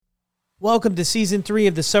Welcome to Season 3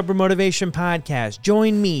 of the Sober Motivation Podcast.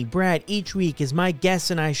 Join me, Brad, each week as my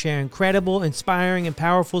guests and I share incredible, inspiring, and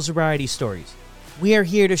powerful sobriety stories. We are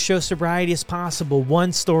here to show sobriety is possible,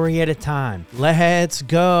 one story at a time. Let's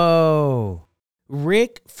go!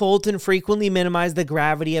 Rick Fulton frequently minimized the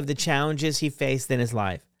gravity of the challenges he faced in his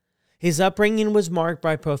life. His upbringing was marked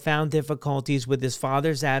by profound difficulties, with his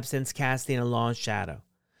father's absence casting a long shadow.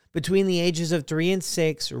 Between the ages of 3 and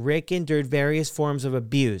 6, Rick endured various forms of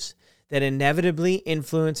abuse that inevitably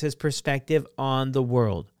influenced his perspective on the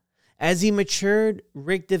world. As he matured,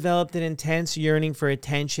 Rick developed an intense yearning for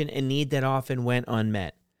attention, a need that often went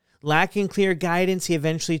unmet. Lacking clear guidance, he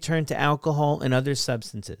eventually turned to alcohol and other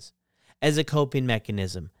substances as a coping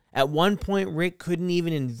mechanism. At one point, Rick couldn't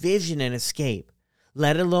even envision an escape,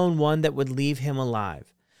 let alone one that would leave him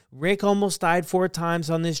alive. Rick almost died 4 times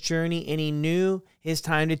on this journey, and he knew his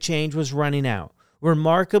time to change was running out.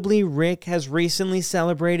 Remarkably, Rick has recently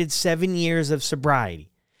celebrated 7 years of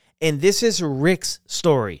sobriety. And this is Rick's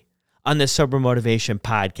story on the Sober Motivation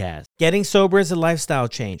Podcast. Getting sober is a lifestyle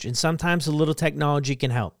change, and sometimes a little technology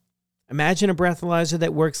can help. Imagine a breathalyzer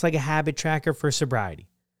that works like a habit tracker for sobriety.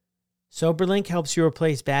 SoberLink helps you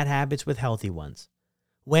replace bad habits with healthy ones.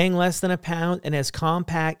 Weighing less than a pound and as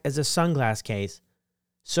compact as a sunglass case,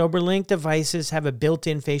 SoberLink devices have a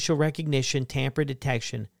built-in facial recognition, tamper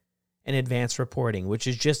detection, and advanced reporting, which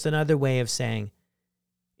is just another way of saying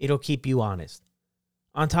it'll keep you honest.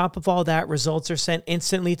 On top of all that, results are sent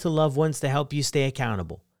instantly to loved ones to help you stay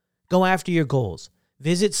accountable. Go after your goals.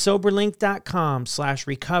 Visit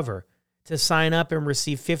soberlink.com/recover to sign up and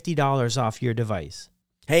receive $50 off your device.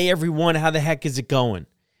 Hey everyone, how the heck is it going?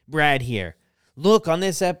 Brad here. Look, on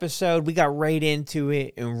this episode, we got right into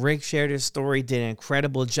it, and Rick shared his story, did an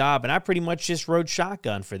incredible job, and I pretty much just rode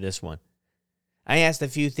shotgun for this one. I asked a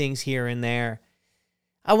few things here and there.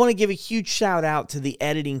 I want to give a huge shout out to the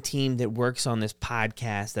editing team that works on this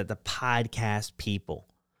podcast, at the podcast people.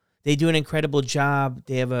 They do an incredible job.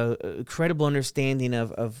 They have an incredible understanding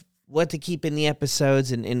of what to keep in the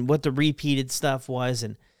episodes and what the repeated stuff was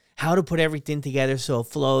and how to put everything together so it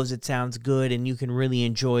flows, it sounds good, and you can really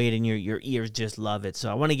enjoy it and your ears just love it. So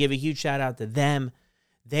I want to give a huge shout out to them.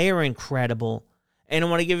 They are incredible. And I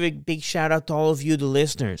want to give a big shout out to all of you, the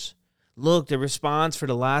listeners. Look, the response for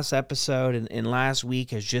the last episode and last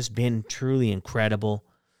week has just been truly incredible.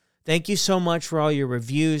 Thank you so much for all your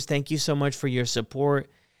reviews. Thank you so much for your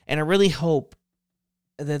support. And I really hope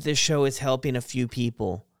that this show is helping a few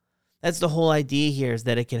people. That's the whole idea here, is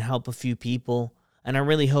that it can help a few people. And I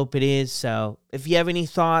really hope it is. So if you have any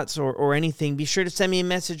thoughts or anything, be sure to send me a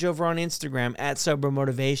message over on Instagram at Sober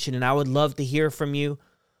Motivation, and I would love to hear from you.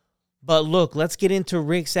 But look, let's get into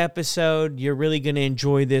Rick's episode. You're really going to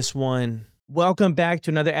enjoy this one. Welcome back to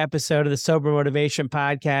another episode of the Sober Motivation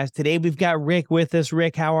Podcast. Today we've got Rick with us.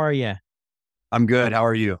 Rick, how are you? I'm good. How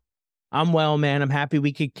are you? I'm well, man. I'm happy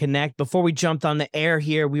we could connect. Before we jumped on the air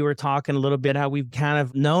here, we were talking a little bit how we've kind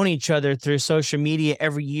of known each other through social media.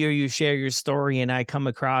 Every year you share your story and I come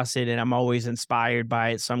across it and I'm always inspired by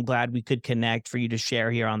it. So I'm glad we could connect for you to share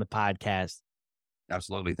here on the podcast.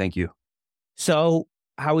 Absolutely. Thank you. So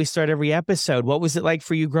how we start every episode, what was it like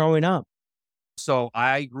for you growing up? So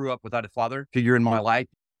I grew up without a father figure in my life.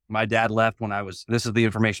 My dad left this is the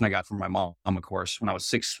information I got from my mom, of course. When I was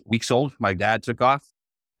 6 weeks old, my dad took off.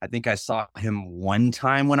 I think I saw him one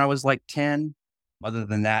time when I was like 10. Other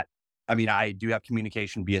than that, I do have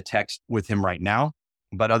communication via text with him right now.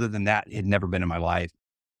 But other than that, it had never been in my life.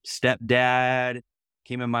 Stepdad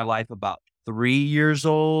came in my life about 3 years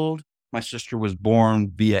old. My sister was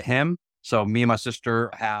born via him. So me and my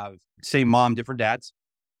sister have same mom, different dads.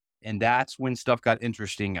 And that's when stuff got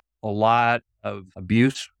interesting. A lot of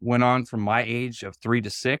abuse went on from my age of 3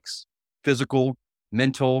 to 6, physical,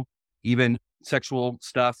 mental, even sexual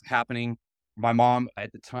stuff happening. My mom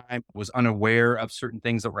at the time was unaware of certain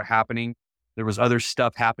things that were happening. There was other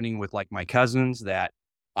stuff happening with like my cousins that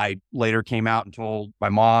I later came out and told my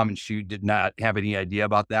mom, and she did not have any idea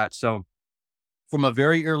about that. So from a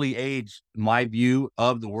very early age, my view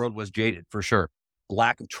of the world was jaded for sure.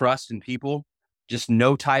 Lack of trust in people, just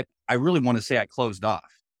I really want to say I closed off.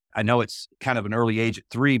 I know it's kind of an early age at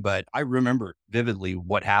 3, but I remember vividly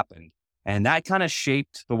what happened. And that kind of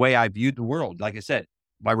shaped the way I viewed the world. Like I said,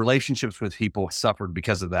 my relationships with people suffered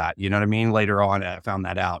because of that. You know what I mean? Later on, I found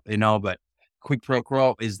that out, but quick pro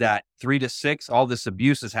quo is that 3 to 6, all this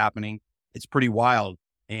abuse is happening. It's pretty wild.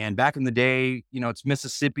 And back in the day, it's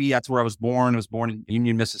Mississippi. That's where I was born. I was born in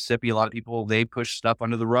Union, Mississippi. A lot of people, they push stuff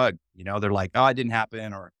under the rug. They're like, oh, it didn't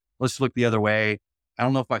happen, or let's look the other way. I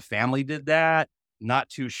don't know if my family did that. Not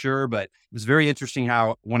too sure, but it was very interesting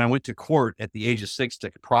how when I went to court at the age of 6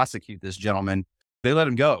 to prosecute this gentleman, they let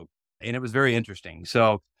him go. And it was very interesting.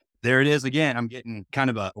 So there it is again. I'm getting kind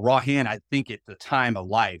of a raw hand, I think, at the time of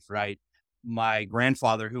life, right? My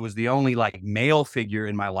grandfather, who was the only like male figure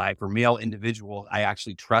in my life or male individual I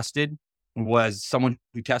actually trusted, was someone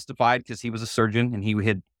who testified because he was a surgeon and he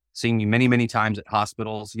had seen me many, many times at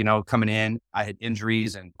hospitals, coming in. I had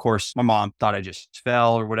injuries. And of course, my mom thought I just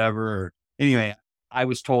fell or whatever. Or anyway, I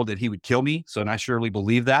was told that he would kill me. So, and I surely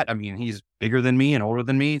believe that. I mean, he's bigger than me and older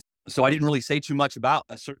than me. So I didn't really say too much about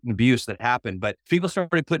a certain abuse that happened, but people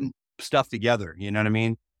started putting stuff together. You know what I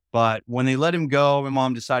mean? But when they let him go, my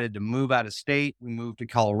mom decided to move out of state. We moved to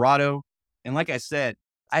Colorado. And like I said,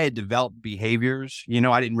 I had developed behaviors,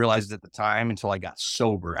 I didn't realize it at the time until I got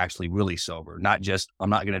sober, actually really sober, not just I'm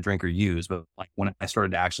not going to drink or use, but like when I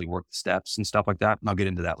started to actually work the steps and stuff like that. And I'll get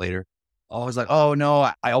into that later. I was like, oh no,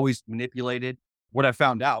 I always manipulated. What I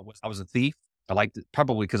found out was I was a thief. I liked it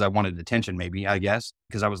probably because I wanted attention, maybe, I guess,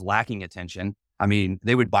 because I was lacking attention. I mean,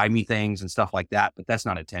 they would buy me things and stuff like that, but that's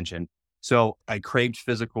not attention. So I craved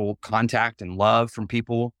physical contact and love from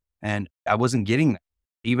people, and I wasn't getting that.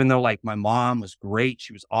 Even though like my mom was great,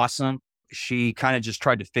 she was awesome. She kind of just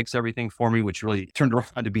tried to fix everything for me, which really turned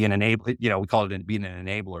around to be an enabler. We called it being an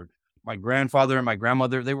enabler. My grandfather and my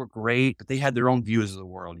grandmother, they were great, but they had their own views of the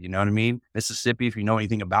world. You know what I mean? Mississippi, if you know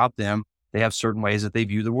anything about them, they have certain ways that they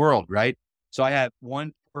view the world, right? So I had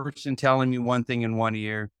one person telling me one thing in one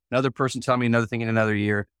ear, another person telling me another thing in another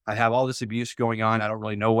ear. I have all this abuse going on. I don't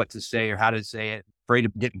really know what to say or how to say it. Afraid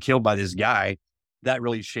of getting killed by this guy. That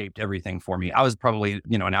really shaped everything for me. I was probably,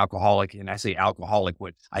 an alcoholic, and I say alcoholic,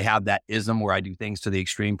 I have that ism where I do things to the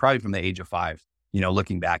extreme, probably from the age of 5,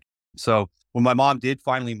 looking back. So when my mom did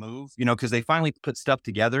finally move, because they finally put stuff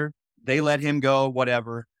together, they let him go,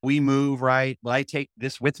 whatever. We move, right? But I take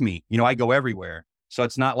this with me. I go everywhere. So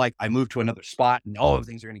it's not like I move to another spot and,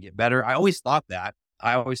 things are going to get better. I always thought that.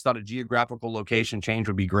 I always thought a geographical location change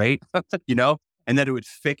would be great, and that it would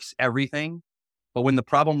fix everything. But when the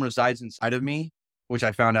problem resides inside of me, which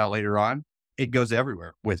I found out later on, it goes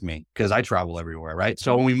everywhere with me because I travel everywhere, right?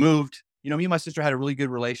 So when we moved, me and my sister had a really good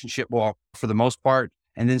relationship, well, for the most part.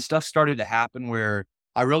 And then stuff started to happen where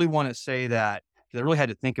I really want to say that, because I really had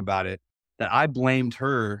to think about it, that I blamed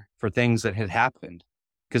her for things that had happened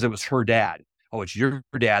because it was her dad. Oh, it's your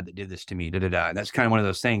dad that did this to me, da, da, da. And that's kind of one of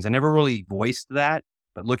those things. I never really voiced that,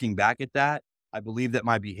 but looking back at that, I believe that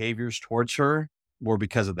my behaviors towards her were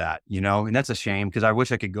because of that, and that's a shame because I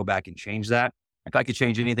wish I could go back and change that. If I could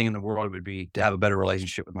change anything in the world, it would be to have a better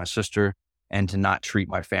relationship with my sister and to not treat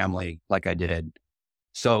my family like I did.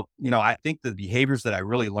 So, I think the behaviors that I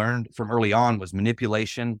really learned from early on was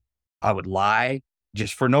manipulation. I would lie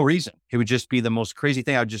just for no reason. It would just be the most crazy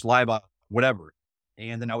thing. I would just lie about whatever.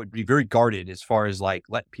 And then I would be very guarded as far as like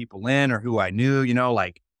let people in or who I knew,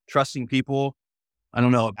 like trusting people. I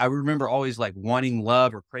don't know. I remember always like wanting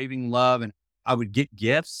love or craving love, and I would get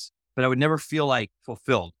gifts, but I would never feel like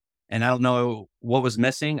fulfilled. And I don't know what was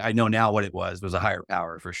missing. I know now what it was a higher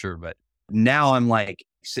power for sure. But now I'm like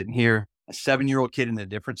sitting here, a 7-year-old kid in a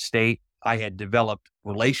different state. I had developed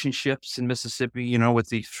relationships in Mississippi, with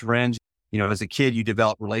these friends. As a kid, you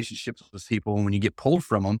develop relationships with people. And when you get pulled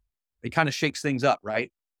from them, it kind of shakes things up, right?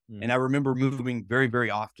 And I remember moving very, very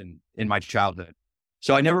often in my childhood.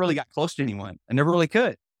 So I never really got close to anyone. I never really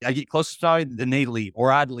could. I get close to somebody, then they'd leave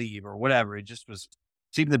or I'd leave or whatever. It just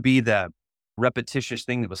seemed to be the repetitious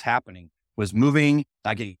thing that was happening, was moving.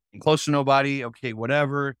 I get close to nobody. Okay,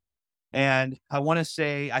 whatever. And I want to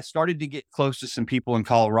say I started to get close to some people in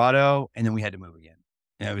Colorado, and then we had to move again.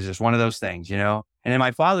 And it was just one of those things, And then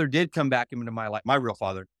my father did come back into my life. My real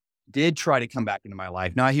father did try to come back into my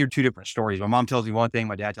life. Now I hear two different stories. My mom tells me one thing,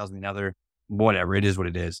 my dad tells me another. Whatever, it is what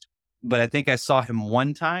it is. But I think I saw him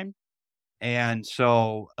one time. And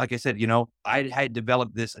so, like I said, I had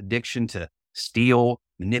developed this addiction to steal,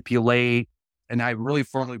 manipulate. And I really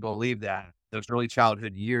firmly believe that those early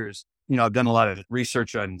childhood years, I've done a lot of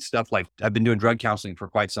research on stuff like I've been doing drug counseling for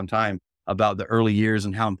quite some time about the early years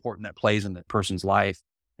and how important that plays in the person's life.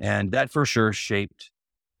 And that for sure shaped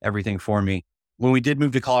everything for me. When we did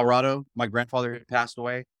move to Colorado, my grandfather had passed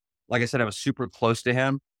away. Like I said, I was super close to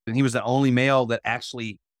him, and he was the only male that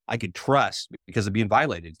actually I could trust because of being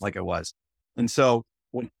violated like I was. And so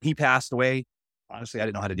when he passed away, honestly, I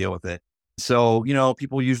didn't know how to deal with it. So,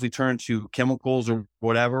 people usually turn to chemicals or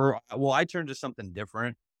whatever. Well, I turned to something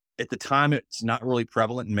different. At the time, it's not really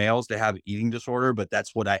prevalent in males to have an eating disorder, but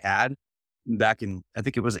that's what I had back in, I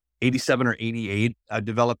think it was 87 or 88. I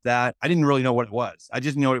developed that. I didn't really know what it was. I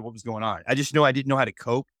just knew what was going on. I just know I didn't know how to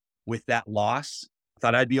cope with that loss. I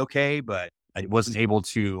thought I'd be okay, but I wasn't able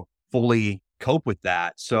to fully cope with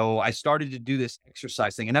that. So I started to do this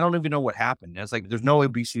exercise thing, and I don't even know what happened. It's like, there's no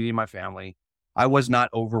obesity in my family. I was not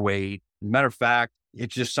overweight. Matter of fact,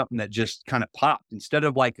 it's just something that just kind of popped. Instead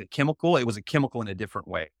of like a chemical, it was a chemical in a different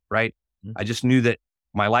way, right? Mhm. I just knew that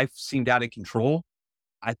my life seemed out of control.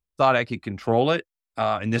 I thought I could control it.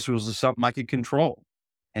 And this was something I could control.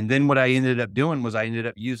 And then what I ended up doing was I ended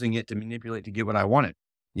up using it to manipulate to get what I wanted,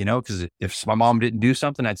 because if my mom didn't do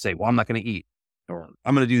something, I'd say, well, I'm not going to eat, or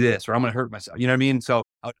I'm going to do this, or I'm going to hurt myself. You know what I mean? So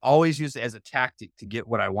I would always use it as a tactic to get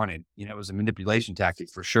what I wanted. It was a manipulation tactic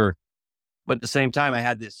for sure. But at the same time, I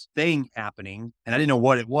had this thing happening and I didn't know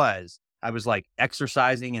what it was. I was like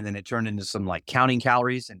exercising and then it turned into some like counting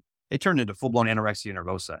calories and it turned into full blown anorexia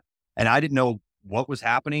nervosa. And I didn't know what was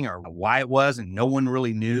happening or why it was. And no one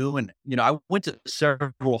really knew. And, I went to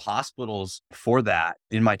several hospitals for that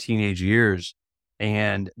in my teenage years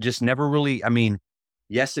and just never really,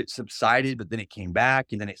 yes, it subsided, but then it came back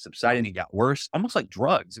and then it subsided and it got worse, almost like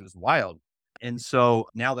drugs. It was wild. And so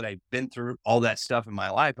now that I've been through all that stuff in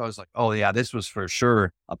my life, I was like, oh yeah, this was for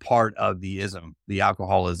sure a part of the ism, the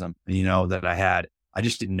alcoholism, that I had. I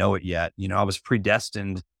just didn't know it yet. I was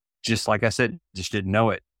predestined, just like I said, just didn't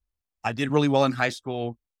know it. I did really well in high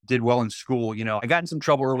school, did well in school. I got in some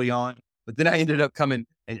trouble early on, but then I ended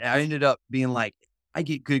up being like, I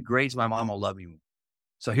get good grades, my mom will love me.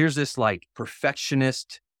 So here's this like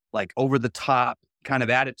perfectionist, like over the top kind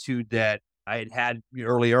of attitude that I had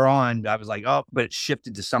earlier on. I was like, oh, but it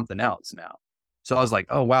shifted to something else now. So I was like,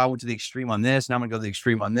 oh, wow, I went to the extreme on this. Now I'm going to go to the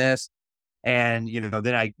extreme on this. And,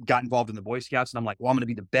 then I got involved in the Boy Scouts and I'm like, well, I'm going to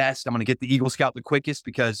be the best. I'm going to get the Eagle Scout the quickest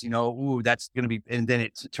because, that's going to be, and then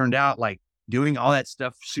it turned out like doing all that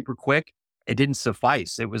stuff super quick. It didn't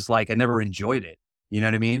suffice. It was like, I never enjoyed it. You know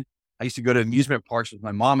what I mean? I used to go to amusement parks with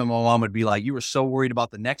my mom and my mom would be like, you were so worried about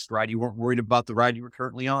the next ride. You weren't worried about the ride you were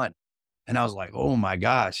currently on. And I was like, oh my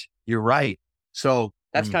gosh, you're right. So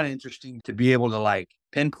that's kind of interesting to be able to like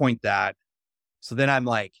pinpoint that. So then I'm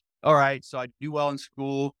like, all right, so I do well in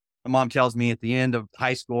school. My mom tells me at the end of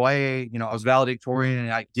high school, hey, I was valedictorian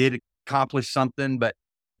and I did accomplish something, but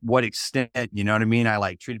what extent, you know what I mean? I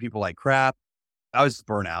like treated people like crap. I was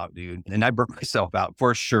burnout, dude. And I burnt myself out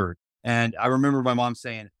for sure. And I remember my mom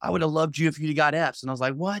saying, I would have loved you if you'd got F's. And I was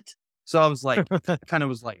like, what? So I was like,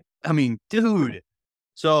 dude.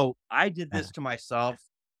 So I did this to myself.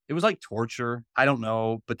 It was like torture. I don't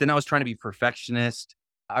know. But then I was trying to be perfectionist.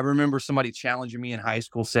 I remember somebody challenging me in high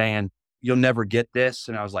school saying, you'll never get this.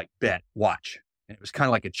 And I was like, bet, watch. And it was kind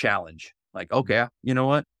of like a challenge. Like, okay, you know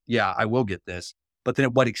what? Yeah, I will get this. But then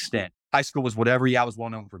at what extent? High school was whatever. Yeah, I was well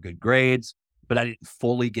known for good grades, but I didn't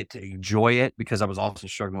fully get to enjoy it because I was also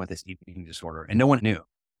struggling with this eating disorder and no one knew.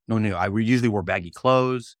 No one knew. I usually wore baggy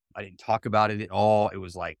clothes. I didn't talk about it at all. It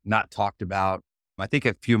was like not talked about. I think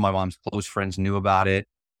a few of my mom's close friends knew about it.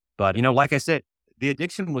 But, like I said, the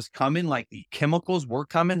addiction was coming, like the chemicals were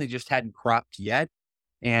coming. They just hadn't cropped yet.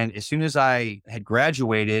 And as soon as I had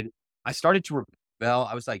graduated, I started to rebel.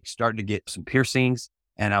 I was like starting to get some piercings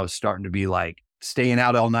and I was starting to be like staying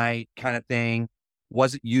out all night kind of thing.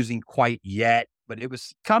 Wasn't using quite yet, but it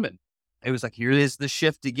was coming. It was like, here is the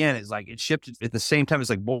shift again. It's like, it shifted at the same time.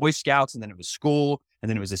 It's like Boy Scouts and then it was school and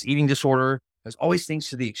then it was this eating disorder. There's always things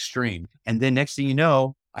to the extreme. And then next thing you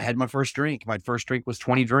know, I had my first drink. My first drink was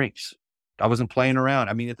 20 drinks. I wasn't playing around.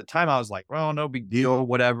 At the time I was like, well, no big deal,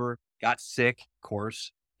 whatever. Got sick, of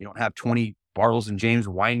course. You don't have 20 Bartles and James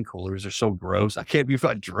wine coolers. They're so gross. I can't believe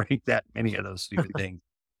I drank that many of those stupid things.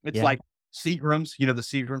 It's like Seagrams, the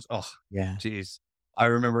Seagrams. Oh, yeah. Geez. I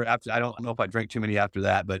remember I don't know if I drank too many after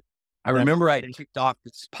that, but I remember I kicked off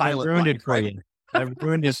this pilot. Ruined it for you. I've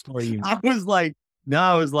ruined it for you. I was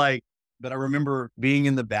like, but I remember being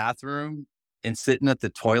in the bathroom and sitting at the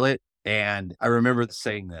toilet. And I remember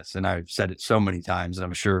saying this, and I've said it so many times, and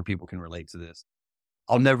I'm sure people can relate to this.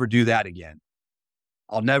 I'll never do that again.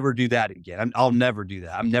 I'll never do that again. I'll never do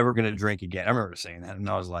that. I'm never going to drink again. I remember saying that. And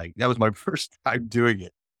I was like, that was my first time doing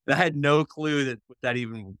it. I had no clue that what that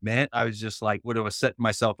even meant. I was just like, what I was setting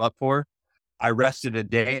myself up for. I rested a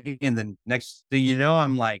day and then next thing you know,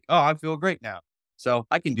 I'm like, oh, I feel great now. So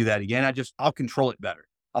I can do that again. I'll control it better.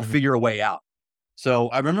 I'll figure a way out. So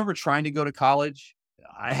I remember trying to go to college.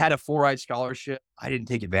 I had a full-ride scholarship. I didn't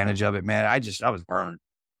take advantage of it, man. I was burned.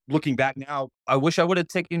 Looking back now, I wish I would have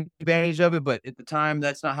taken advantage of it, but at the time,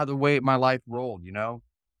 that's not how the way my life rolled,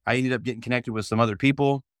 I ended up getting connected with some other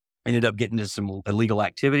people, ended up getting into some illegal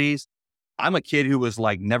activities. I'm a kid who was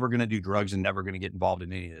like never going to do drugs and never going to get involved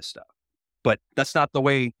in any of this stuff. But that's not the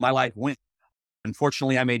way my life went.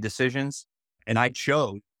 Unfortunately, I made decisions and I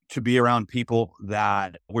chose to be around people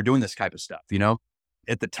that were doing this type of stuff,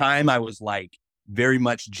 At the time, I was like very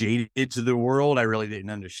much jaded to the world. I really didn't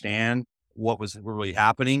understand what was really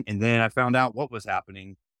happening. And then I found out what was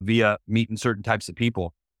happening via meeting certain types of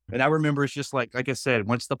people. And I remember it's just like I said,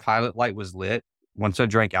 once the pilot light was lit, once I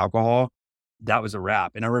drank alcohol, that was a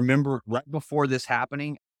wrap. And I remember right before this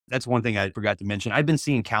happening, that's one thing I forgot to mention. I've been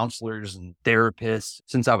seeing counselors and therapists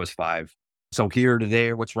since I was 5. So here to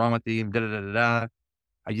there, what's wrong with you? Da, da, da, da, da.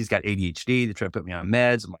 I just got ADHD. They try to put me on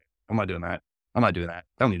meds. I'm like, I'm not doing that. I'm not doing that.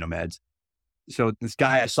 I don't need no meds. So this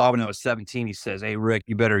guy I saw when I was 17, he says, "Hey, Rick,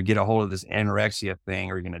 you better get a hold of this anorexia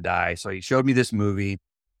thing or you're going to die." So he showed me this movie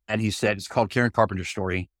and he said, it's called Karen Carpenter's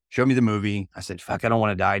Story. Showed me the movie. I said, fuck, I don't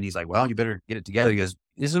want to die. And he's like, well, you better get it together. He goes,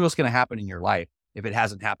 this is what's going to happen in your life if it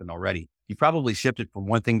hasn't happened already. You probably shifted from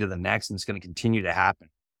one thing to the next and it's going to continue to happen.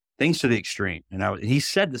 Things to the extreme. And he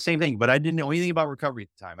said the same thing, but I didn't know anything about recovery at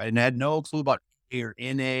the time. I had no clue about A or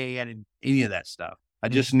NA and any of that stuff. I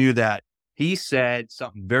just knew that he said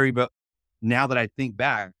something now that I think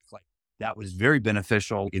back, like that was very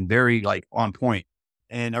beneficial and very like on point.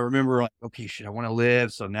 And I remember like, okay, shit, I want to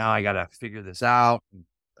live. So now I got to figure this out.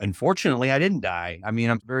 Unfortunately, I didn't die. I mean,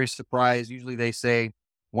 I'm very surprised. Usually they say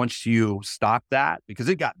once you stop that, because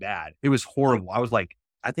it got bad, it was horrible. I was like,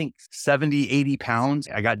 I think 70, 80 pounds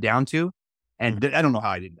I got down to. And I don't know how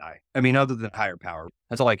I didn't die. I mean, other than higher power,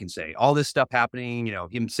 that's all I can say. All this stuff happening,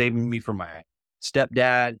 him saving me from my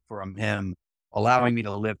stepdad, from him allowing me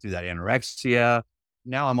to live through that anorexia.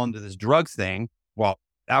 Now I'm onto this drug thing. Well,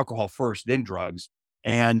 alcohol first, then drugs.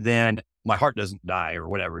 And then my heart doesn't die or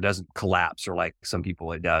whatever. It doesn't collapse or like some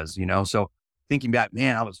people it does, So thinking back,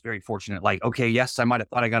 man, I was very fortunate. Like, okay, yes, I might have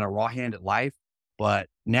thought I got a raw hand at life, but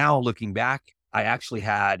now looking back, I actually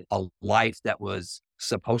had a life that was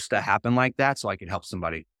supposed to happen like that so I could help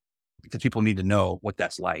somebody, because people need to know what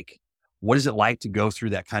that's like. What is it like to go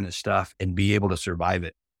through that kind of stuff and be able to survive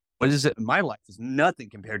it? What is it? My life is nothing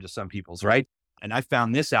compared to some people's, right? And I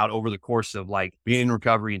found this out over the course of like being in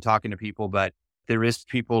recovery and talking to people, but there is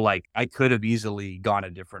people like I could have easily gone a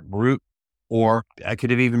different route, or I could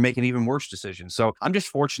have even made an even worse decision. So I'm just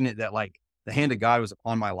fortunate that like the hand of God was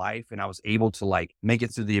upon my life and I was able to like make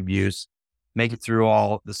it through the abuse, make it through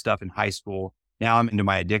all the stuff in high school. Now I'm into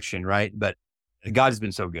my addiction, right? But God has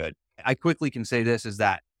been so good. I quickly can say this is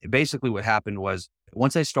that basically what happened was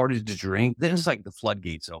once I started to drink, then it's like the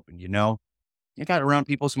floodgates opened, You got around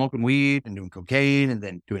people smoking weed and doing cocaine and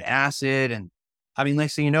then doing acid. And I mean,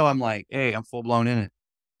 next thing you know, I'm like, hey, I'm full blown in it.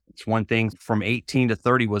 It's one thing from 18 to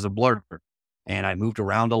 30 was a blur. And I moved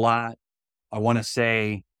around a lot. I want to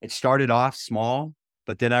say it started off small,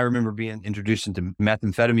 but then I remember being introduced into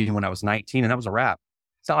methamphetamine when I was 19, and that was a wrap.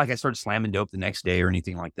 It's not like I started slamming dope the next day or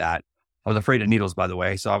anything like that. I was afraid of needles, by the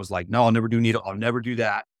way. So I was like, no, I'll never do needle. I'll never do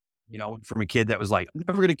that. From a kid that was like, I'm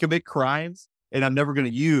never going to commit crimes and I'm never going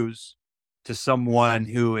to use, to someone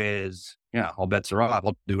who is, all bets are off.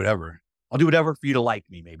 I'll do whatever. I'll do whatever for you to like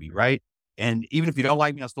me, maybe. Right. And even if you don't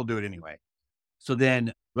like me, I'll still do it anyway. So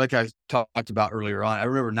then, like I talked about earlier on, I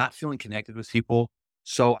remember not feeling connected with people.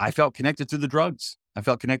 So I felt connected through the drugs. I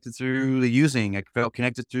felt connected through the using. I felt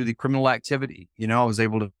connected through the criminal activity. I was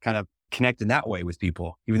able to kind of connect in that way with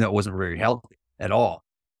people, even though it wasn't very healthy at all.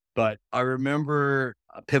 But I remember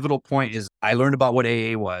a pivotal point is I learned about what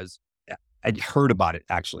AA was. I'd heard about it,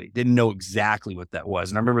 actually. Didn't know exactly what that was.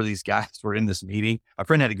 And I remember these guys were in this meeting. My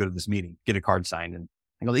friend had to go to this meeting, get a card signed. And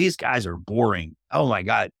I go, these guys are boring. Oh my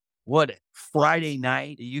God. What Friday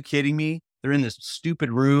night? Are you kidding me? They're in this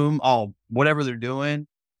stupid room, all whatever they're doing.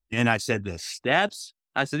 And I said, the steps?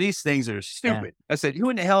 I said, these things are stupid. Yeah. I said, who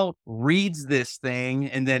in the hell reads this thing?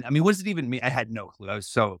 And then, what does it even mean? I had no clue. I was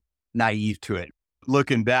so naive to it.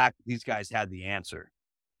 Looking back, these guys had the answer.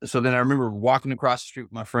 So then I remember walking across the street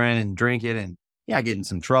with my friend and drinking and getting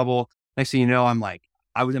some trouble. Next thing you know, I'm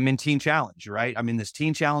in Teen Challenge, right? I'm in this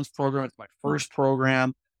Teen Challenge program. It's my first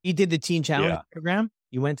program. You did the Teen Challenge program?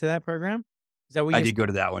 You went to that program? Is that what I did go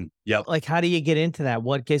to that one? Yep. Like, how do you get into that?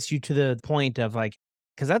 What gets you to the point of like,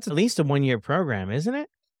 because that's at least a 1-year program, isn't it?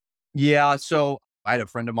 Yeah. So I had a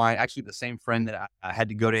friend of mine, actually the same friend that I had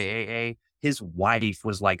to go to AA. His wife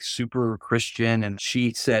was like super Christian and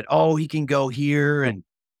she said, oh, he can go here. And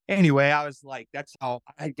anyway, I was like, that's how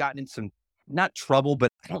I had gotten in some, not trouble,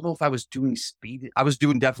 but I don't know if I was doing speed. I was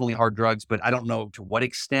doing definitely hard drugs, but I don't know to what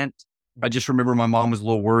extent. I just remember my mom was a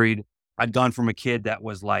little worried. I'd gone from a kid that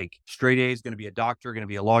was like straight A's, going to be a doctor, going to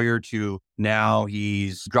be a lawyer, to now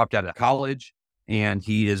he's dropped out of college and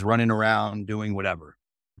he is running around doing whatever.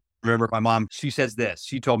 Remember my mom, she says this,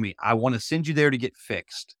 she told me, I want to send you there to get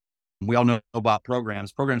fixed. We all know about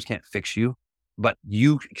programs. Programs can't fix you, but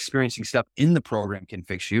you experiencing stuff in the program can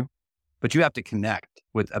fix you, but you have to connect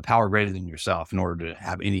with a power greater than yourself in order to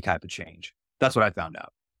have any type of change. That's what I found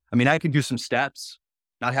out. I could do some steps,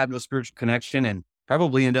 not have no spiritual connection, and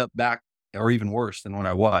probably end up back or even worse than when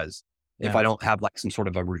I was if I don't have like some sort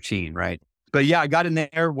of a routine, right? But yeah, I got in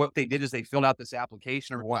there. What they did is they filled out this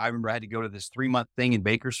application. Or I remember I had to go to this 3-month thing in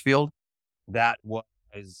Bakersfield. That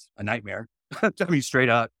was a nightmare. I mean, straight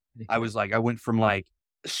up. I was like, I went from like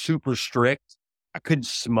super strict. I couldn't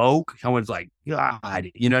smoke. I was like,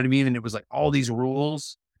 God, you know what I mean? And it was like all these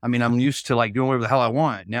rules. I mean, I'm used to like doing whatever the hell I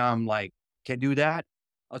want. Now I'm like, can't do that.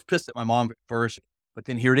 I was pissed at my mom at first, but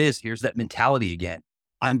then here it is. Here's that mentality again.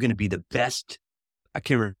 I'm going to be the best. I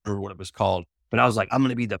can't remember what it was called, but I was like, I'm going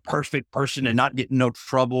to be the perfect person and not get in no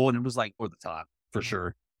trouble. And it was like over the top for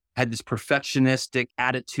sure. I had this perfectionistic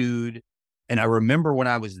attitude. And I remember when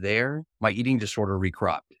I was there, my eating disorder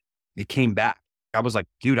recropped. It came back. I was like,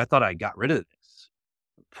 dude, I thought I got rid of this.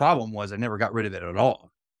 The problem was I never got rid of it at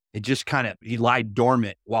all. It just he lied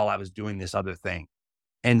dormant while I was doing this other thing.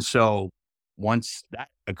 And so once that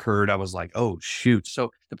occurred, I was like, oh, shoot.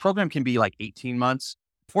 So the program can be like 18 months.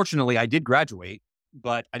 Fortunately, I did graduate,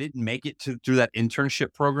 but I didn't make it through that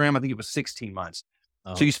internship program. I think it was 16 months.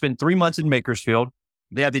 Oh. So you spend 3 months in Bakersfield.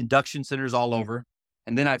 They have induction centers all over.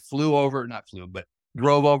 And then I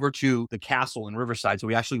drove over to the castle in Riverside. So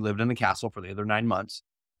we actually lived in the castle for the other 9 months.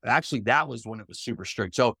 But actually, that was when it was super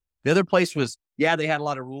strict. So the other place was, yeah, they had a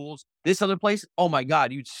lot of rules. This other place, oh my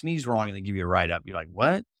God, you'd sneeze wrong and they give you a write-up. You're like,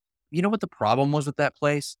 what? You know what the problem was with that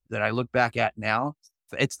place that I look back at now?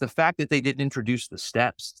 It's the fact that they didn't introduce the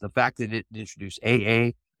steps. It's the fact that they didn't introduce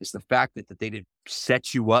AA. It's the fact that they didn't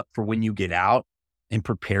set you up for when you get out and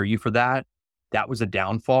prepare you for that. That was a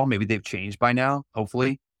downfall. Maybe they've changed by now,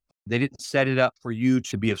 hopefully. They didn't set it up for you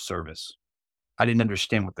to be of service. I didn't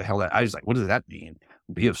understand what the hell I was like, what does that mean?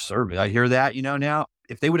 Be of service. I hear that, now.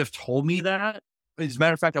 If they would have told me that, as a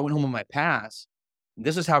matter of fact, I went home on my pass.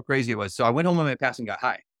 This is how crazy it was. So I went home on my pass and got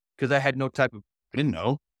high because I had I didn't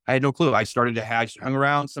know. I had no clue. I hung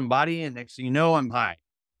around somebody and next thing you know, I'm high.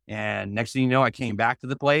 And next thing you know, I came back to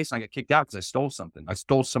the place and I got kicked out because I stole something. I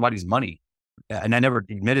stole somebody's money and I never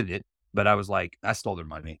admitted it, but I was like, I stole their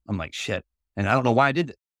money. I'm like, shit. And I don't know why I did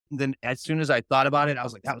it. And then as soon as I thought about it, I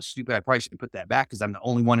was like, that was stupid. I probably should put that back because I'm the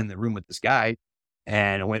only one in the room with this guy.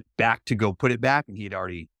 And I went back to go put it back and he'd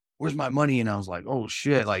already, where's my money? And I was like, oh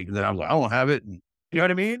shit. Like, then I was like, I don't have it. And you know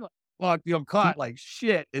what I mean? Well, I'm caught like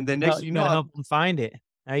shit. And then next thing you know, help him find it.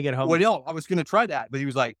 Now you got to help. Well, no, I was going to try that, but he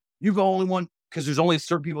was like, you're the only one because there's only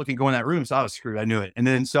certain people that can go in that room. So I was screwed. I knew it. And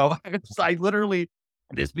then, so I literally,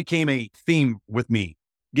 this became a theme with me.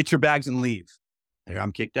 Get your bags and leave. There,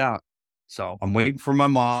 I'm kicked out. So I'm waiting for my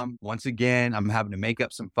mom. Once again, I'm having to make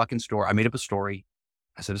up some fucking story. I made up a story.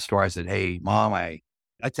 I said, hey, mom, I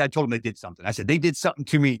told them they did something. I said, they did something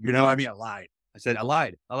to me. You know what I mean? I lied. I said, I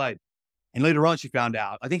lied. And later on, she found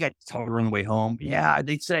out. I think I told her on the way home. Yeah,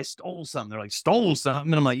 they said I stole something. They're like, stole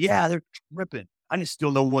something. And I'm like, yeah, they're tripping. I didn't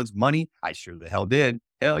steal no one's money. I sure the hell did.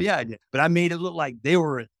 Hell yeah, I did. But I made it look like they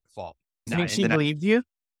were at fault. You think she believed you?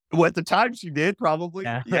 Well, at the time she did probably.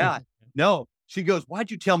 Yeah. No. She goes,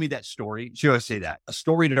 why'd you tell me that story? She always say that. A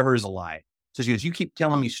story to her is a lie. So she goes, you keep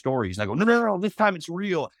telling me stories. And I go, no, this time it's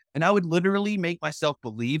real. And I would literally make myself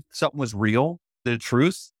believe something was real, the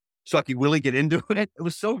truth, so I could really get into it.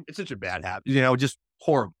 It's such a bad habit, just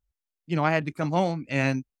horrible. I had to come home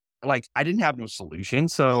and like, I didn't have no solution.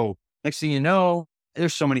 So next thing you know,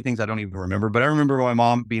 there's so many things I don't even remember, but I remember my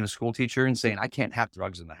mom being a school teacher and saying, I can't have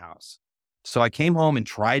drugs in the house. So I came home and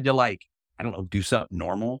tried to do something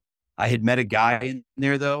normal. I had met a guy in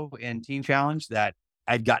there though, in Teen Challenge that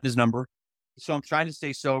I'd gotten his number. So I'm trying to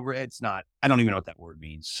stay sober. I don't even know what that word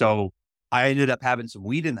means. So I ended up having some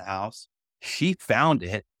weed in the house. She found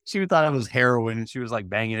it. She thought it was heroin and she was like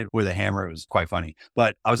banging it with a hammer. It was quite funny,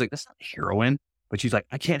 but I was like, that's not heroin. But she's like,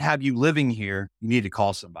 I can't have you living here. You need to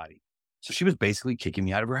call somebody. So she was basically kicking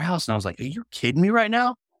me out of her house. And I was like, are you kidding me right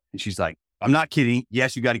now? And she's like, I'm not kidding.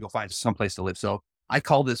 Yes, you got to go find someplace to live. So I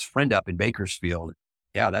called this friend up in Bakersfield.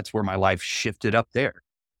 Yeah, that's where my life shifted up there.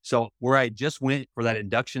 So where I just went for that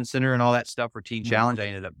induction center and all that stuff for Teen Challenge, I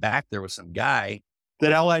ended up back there with some guy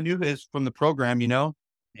that all I knew is from the program,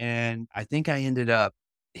 and I think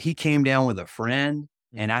he came down with a friend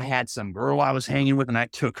and I had some girl I was hanging with and I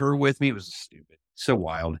took her with me. It was stupid, so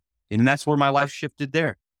wild. And that's where my life shifted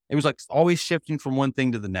there. It was like always shifting from one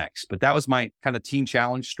thing to the next, but that was my kind of Teen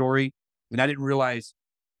Challenge story. And I didn't realize,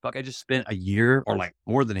 I just spent a year or like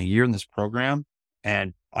more than a year in this program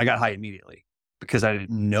and I got high immediately. Because I didn't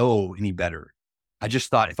know any better. I just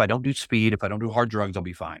thought if I don't do speed, if I don't do hard drugs, I'll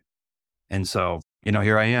be fine. And so,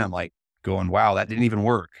 here I am like going, wow, that didn't even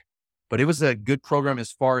work. But it was a good program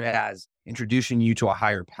as far as introducing you to a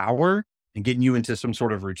higher power and getting you into some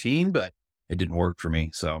sort of routine, but it didn't work for me.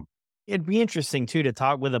 So it'd be interesting too, to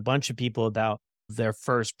talk with a bunch of people about their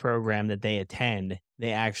first program that they attend.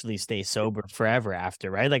 They actually stay sober forever after,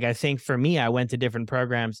 right? Like I think for me, I went to different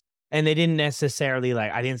programs And they didn't necessarily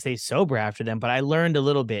like, I didn't stay sober after them, but I learned a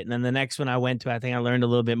little bit. And then the next one I went to, I think I learned a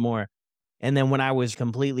little bit more. And then when I was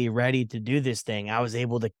completely ready to do this thing, I was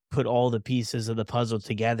able to put all the pieces of the puzzle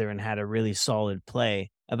together and had a really solid play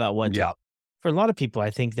about what to, Yeah. for a lot of people, I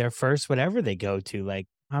think their first, whatever they go to, like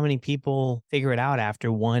how many people figure it out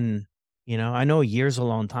after one, I know a year's a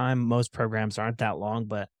long time. Most programs aren't that long,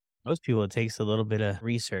 but most people, it takes a little bit of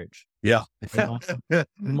research. Yeah. You know?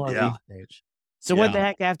 More Yeah. research. So what the Yeah.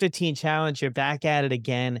 heck, after Teen Challenge, you're back at it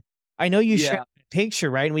again. I know you shared Yeah. a picture,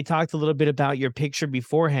 right? And we talked a little bit about your picture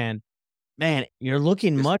beforehand. Man, you're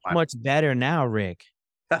looking It's much, fun. much better now, Rick.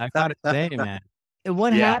 I gotta say, man. And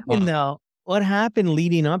what Yeah. happened though? What happened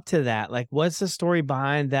leading up to that? Like, what's the story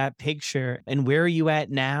behind that picture and where are you at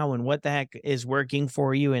now and what the heck is working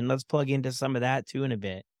for you? And let's plug into some of that too in a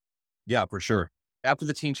bit. Yeah, for sure. After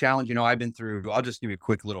the Teen Challenge, I've been through, I'll just give you a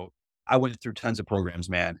quick little, I went through tons of programs,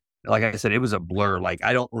 man. Like I said, it was a blur. Like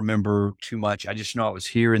I don't remember too much. I just know I was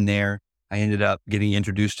here and there. I ended up getting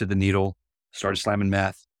introduced to the needle, started slamming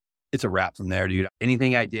meth. It's a wrap from there, dude.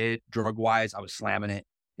 Anything I did drug wise, I was slamming it.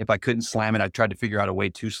 If I couldn't slam it, I tried to figure out a way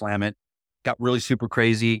to slam it. Got really super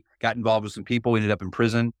crazy, got involved with some people, ended up in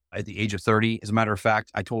prison at the age of 30. As a matter of fact,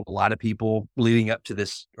 I told a lot of people leading up to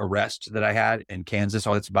this arrest that I had in Kansas.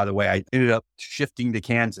 Oh, that's by the way, I ended up shifting to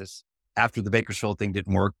Kansas after the Bakersfield thing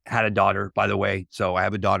didn't work. Had a daughter, by the way. So I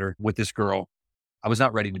have a daughter with this girl. I was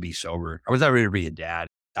not ready to be sober. I was not ready to be a dad.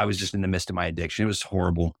 I was just in the midst of my addiction. It was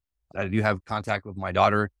horrible. I do have contact with my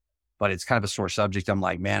daughter, but it's kind of a sore subject. I'm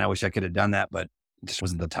like, man, I wish I could have done that, but it just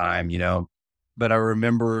wasn't the time, But I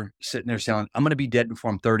remember sitting there saying, I'm going to be dead before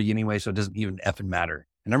I'm 30 anyway, so it doesn't even effing matter.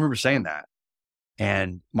 And I remember saying that.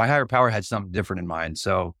 And my higher power had something different in mind.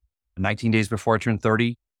 So 19 days before I turned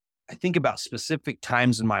 30, I think about specific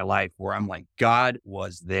times in my life where I'm like, God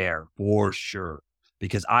was there for sure.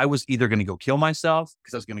 Because I was either going to go kill myself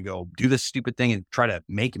because I was going to go do this stupid thing and try to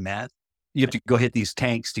make meth. You have to go hit these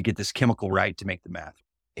tanks to get this chemical right to make the meth.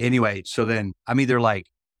 Anyway, so then I'm either like,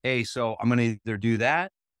 hey, so I'm going to either do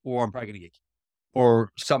that or I'm probably going to get killed or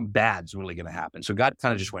something bad's really going to happen. So God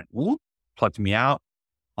kind of just went, whoop, plucked me out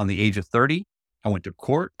on the age of 30. I went to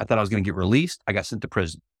court. I thought I was going to get released. I got sent to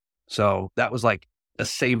prison. So that was like a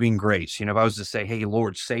saving grace. If I was to say, hey,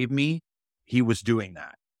 Lord, save me, he was doing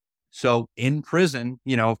that. So in prison,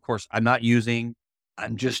 of course, I'm not using,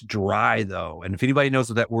 I'm just dry though. And if anybody knows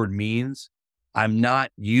what that word means, I'm not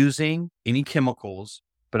using any chemicals,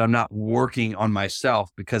 but I'm not working on myself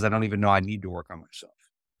because I don't even know I need to work on myself.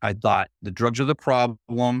 I thought the drugs are the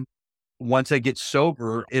problem. Once I get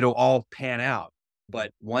sober, it'll all pan out.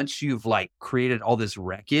 But once you've like created all this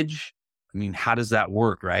wreckage, how does that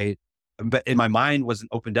work? Right. But in my mind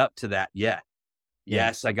wasn't opened up to that yet.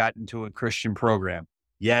 Yes, I got into a Christian program.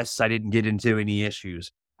 Yes, I didn't get into any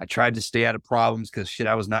issues. I tried to stay out of problems because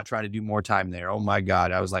I was not trying to do more time there. Oh my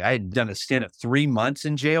God. I was like, I had done a stint of 3 months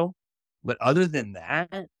in jail. But other than that,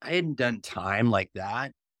 I hadn't done time like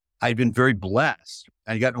that. I'd been very blessed.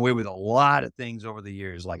 I'd gotten away with a lot of things over the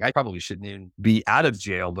years. Like I probably shouldn't even be out of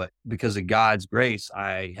jail, but because of God's grace,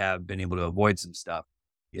 I have been able to avoid some stuff.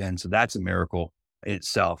 And so that's a miracle in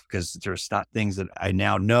itself because there's not things that I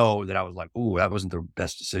now know that I was like, ooh, that wasn't the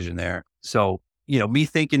best decision there. So, me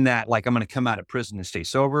thinking that like I'm going to come out of prison and stay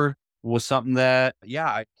sober was something that, yeah,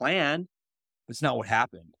 I planned. It's not what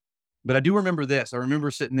happened. But I do remember this. I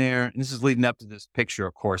remember sitting there, and this is leading up to this picture,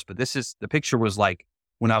 of course, but the picture was like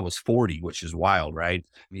when I was 40, which is wild, right?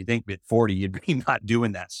 You think at 40, you'd be not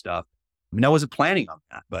doing that stuff. I wasn't planning on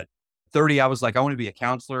that, but 30, I was like, I want to be a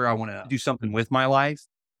counselor. I want to do something with my life.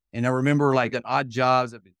 And I remember like an odd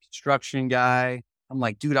jobs, I've been a construction guy. I'm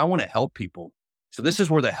like, dude, I want to help people. So this is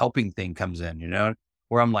where the helping thing comes in,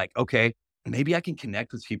 where I'm like, okay, maybe I can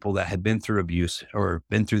connect with people that had been through abuse or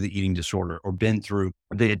been through the eating disorder or been through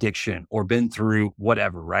the addiction or been through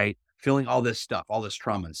whatever, right? Feeling all this stuff, all this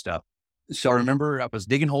trauma and stuff. So I remember I was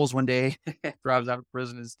digging holes one day after I was out of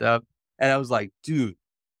prison and stuff. And I was like, dude,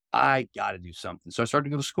 I got to do something. So I started to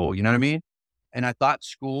go to school, you know what I mean? And I thought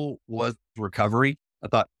school was recovery. I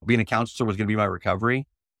thought being a counselor was going to be my recovery.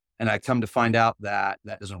 And I come to find out that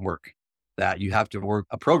that doesn't work, that you have to work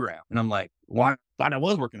a program. And I'm like, why? I thought I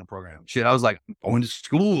was working a program. Shit. I was like, I'm going to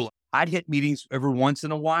school. I'd hit meetings every once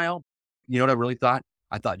in a while. You know what I really thought?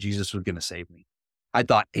 I thought Jesus was going to save me. I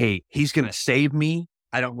thought, hey, he's going to save me.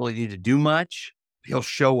 I don't really need to do much. He'll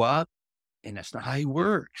show up. And that's not how he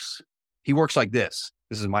works. He works like this.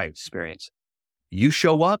 This is my experience. You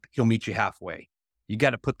show up, he'll meet you halfway. You got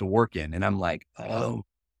to put the work in. And I'm like, oh.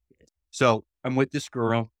 So I'm with this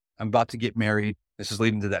girl. I'm about to get married. This is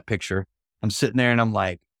leading to that picture. I'm sitting there and I'm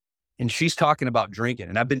like, and she's talking about drinking.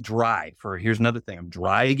 And I've been dry here's another thing. I'm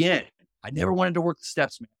dry again. I never wanted to work the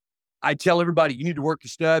steps, man. I tell everybody, you need to work your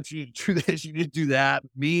steps. You need to do this. You need to do that.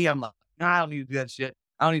 Me, I'm like, nah, I don't need to do that shit.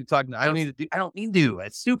 I don't need to talk. I don't need to.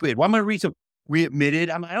 It's stupid. Why am I read some? We admitted.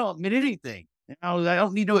 I don't admit anything. I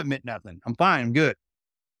don't need to admit nothing. I'm fine. I'm good.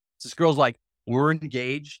 This girl's like, we're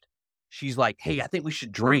engaged. She's like, hey, I think we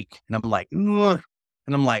should drink. And I'm like, ugh.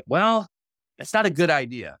 And I'm like, well, that's not a good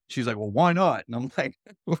idea. She's like, well, why not? And I'm like,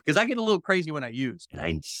 because I get a little crazy when I use. And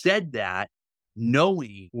I said that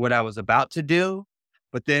knowing what I was about to do.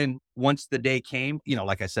 But then once the day came,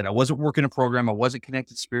 like I said, I wasn't working a program. I wasn't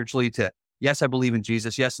connected spiritually to, yes, I believe in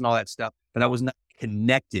Jesus. Yes. And all that stuff, but I was not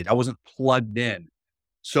connected. I wasn't plugged in.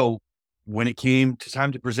 So when it came to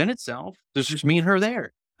time to present itself, there's just me and her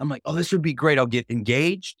there. I'm like, oh, this would be great. I'll get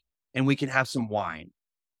engaged and we can have some wine.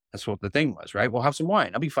 That's what the thing was, right? We'll have some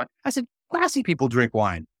wine. I'll be fine. I said, classy people drink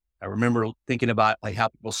wine. I remember thinking about like how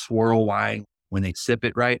people swirl wine when they sip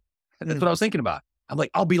it, right? And that's what I was thinking about. I'm like,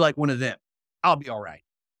 I'll be like one of them. I'll be all right.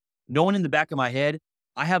 Knowing in the back of my head,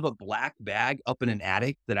 I have a black bag up in an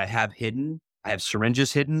attic that I have hidden. I have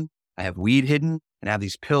syringes hidden. I have weed hidden and I have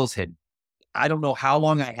these pills hidden. I don't know how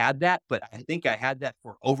long I had that, but I think I had that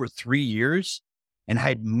for over 3 years. And I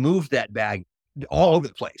had moved that bag all over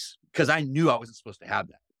the place because I knew I wasn't supposed to have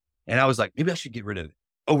that. And I was like, maybe I should get rid of it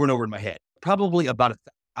over and over in my head. Probably about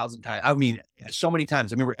 1,000 times. I mean, so many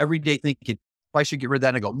times. I remember every day thinking, if I should get rid of that.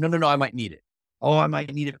 And I go, no, I might need it. Oh, I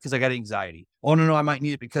might need it because I got anxiety. Oh, no, I might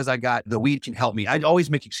need it because I got the weed can help me. I'd always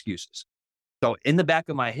make excuses. So in the back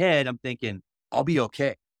of my head, I'm thinking, I'll be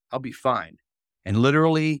okay. I'll be fine. And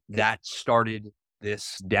literally that started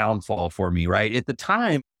this downfall for me, right? At the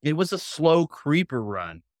time, it was a slow creeper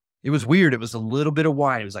run. It was weird. It was a little bit of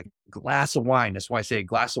wine. It was like a glass of wine. That's why I say a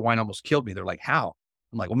glass of wine almost killed me. They're like, how?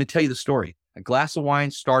 I'm like, let me tell you the story. A glass of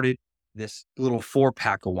wine started this little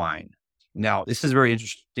 4-pack of wine. Now, this is very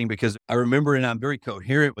interesting because I remember, and I'm very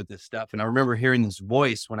coherent with this stuff. And I remember hearing this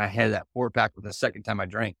voice when I had that 4-pack for the second time I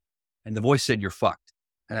drank. And the voice said, you're fucked.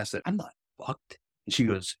 And I said, I'm not fucked. And she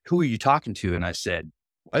goes, who are you talking to? And I said,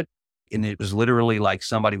 what? And it was literally like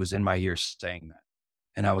somebody was in my ear saying that.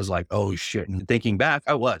 And I was like, oh shit. And thinking back,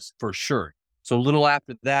 I was for sure. So a little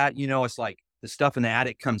after that, it's like the stuff in the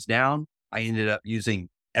attic comes down. I ended up using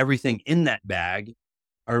everything in that bag.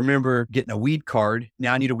 I remember getting a weed card.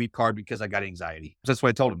 Now I need a weed card because I got anxiety. That's what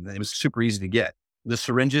I told him. It was super easy to get. The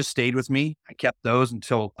syringes stayed with me. I kept those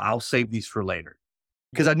until I'll save these for later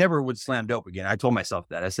because I never would slam dope again. I told myself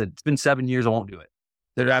that. I said, it's been 7 years. I won't do it.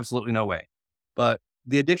 There's absolutely no way. But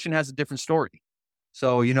the addiction has a different story.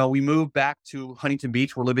 So, we moved back to Huntington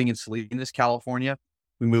Beach. We're living in Salinas, California.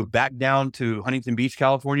 We moved back down to Huntington Beach,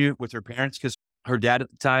 California with her parents because her dad at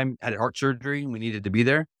the time had heart surgery and we needed to be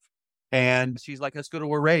there. And she's like, let's go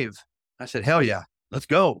to a rave. I said, hell yeah, let's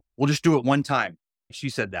go. We'll just do it one time. She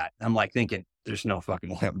said that. I'm like thinking, there's no fucking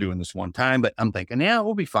way I'm doing this one time, but I'm thinking, yeah,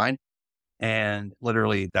 we'll be fine. And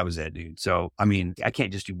literally that was it, dude. So, I mean, I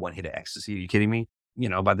can't just do one hit of ecstasy. Are you kidding me?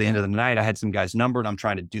 By the end of the night, I had some guy's number and I'm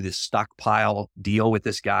trying to do this stockpile deal with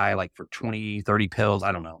this guy, like for 20, 30 pills.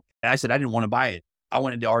 I don't know. And I said, I didn't want to buy it. I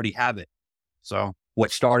wanted to already have it. So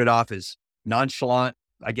what started off as nonchalant,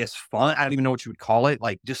 I guess fun. I don't even know what you would call it.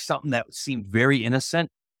 Like just something that seemed very innocent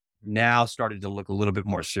now started to look a little bit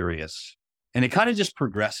more serious. And it kind of just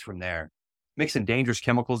progressed from there, mixing dangerous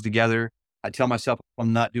chemicals together. I tell myself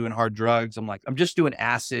I'm not doing hard drugs. I'm like, I'm just doing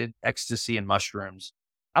acid, ecstasy, and mushrooms.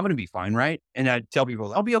 I'm going to be fine, right? And I tell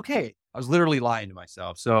people, I'll be okay. I was literally lying to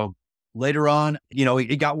myself. So later on,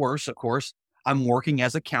 it got worse, of course. I'm working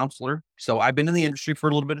as a counselor. So I've been in the industry for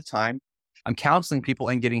a little bit of time. I'm counseling people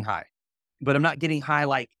and getting high, but I'm not getting high.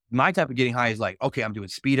 Like my type of getting high is like, okay, I'm doing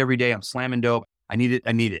speed every day. I'm slamming dope. I need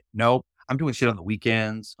it. No, I'm doing shit on the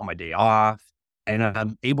weekends, on my day off. And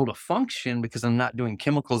I'm able to function because I'm not doing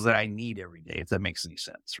chemicals that I need every day, if that makes any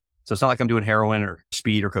sense. So it's not like I'm doing heroin or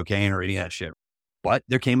speed or cocaine or any of that shit. But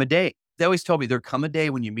there came a day. They always told me there come a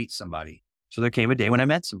day when you meet somebody. So there came a day when I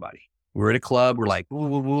met somebody. We're at a club. We're like, woo,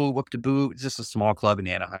 woo, woo, whoop de boo. It's just a small club in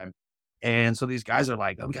Anaheim. And so these guys are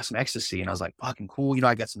like, oh, we got some ecstasy. And I was like, fucking cool.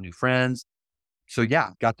 I got some new friends. So yeah,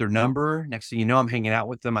 got their number. Next thing you know, I'm hanging out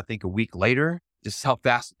with them, I think a week later. This is how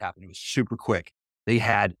fast it happened. It was super quick. They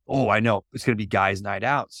had, I know it's going to be guys' night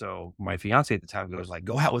out. So my fiance at the time goes like,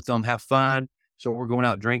 go out with them, have fun. So we're going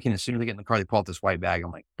out drinking. As soon as they get in the car, they pull out this white bag.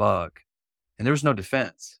 I'm like, fuck. And there was no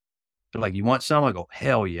defense. They're like, you want some? I go,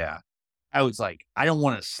 hell yeah. I was like, I don't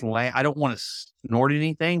want to snort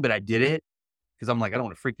anything, but I did it because I'm like, I don't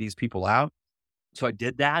want to freak these people out. So I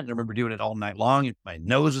did that. And I remember doing it all night long. And my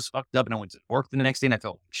nose was fucked up and I went to work the next day and I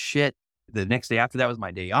felt like shit. The next day after that was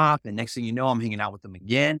my day off. And next thing you know, I'm hanging out with them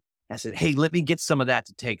again. I said, hey, let me get some of that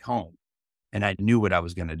to take home. And I knew what I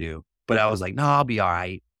was going to do, but I was like, no, I'll be all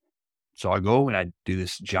right. So I go and I do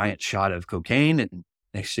this giant shot of cocaine. And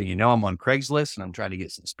next thing you know, I'm on Craigslist and I'm trying to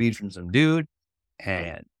get some speed from some dude.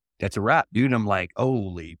 And that's a wrap, dude. I'm like,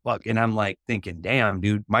 holy fuck. And I'm like thinking, damn,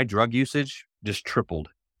 dude, my drug usage just tripled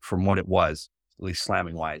from what it was, at least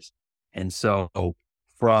slamming wise. And so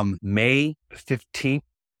from May 15th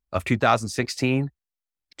of 2016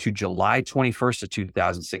 to July 21st of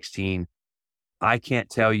 2016, I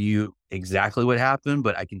can't tell you exactly what happened,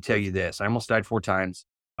 but I can tell you this. I almost died 4 times.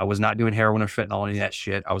 I was not doing heroin or fentanyl, any of that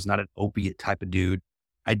shit. I was not an opiate type of dude.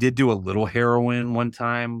 I did do a little heroin one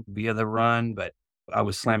time via the run, but I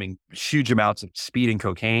was slamming huge amounts of speed and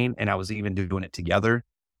cocaine, and I was even doing it together.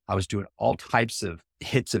 I was doing all types of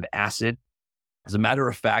hits of acid. As a matter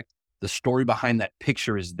of fact, the story behind that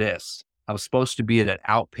picture is this. I was supposed to be at an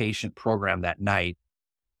outpatient program that night.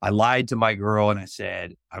 I lied to my girl and I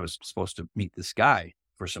said I was supposed to meet this guy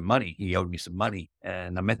for some money. He owed me some money.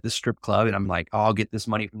 And I'm at this strip club and I'm like, oh, I'll get this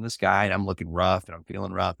money from this guy. And I'm looking rough and I'm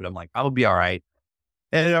feeling rough, but I'm like, I'll be all right.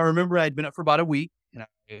 And I remember I'd been up for about a week and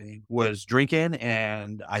I was drinking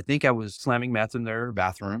and I think I was slamming meth in their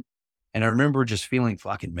bathroom. And I remember just feeling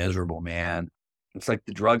fucking miserable, man. It's like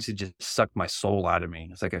the drugs had just sucked my soul out of me.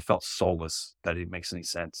 It's like I felt soulless. That didn't make any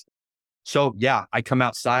sense. So yeah, I come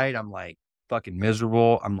outside. I'm like fucking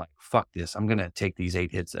miserable. I'm like, fuck this. I'm going to take these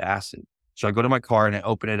 8 hits of acid. So I go to my car and I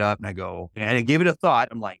open it up and I go, and I give it a thought.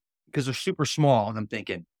 I'm like, because they're super small. And I'm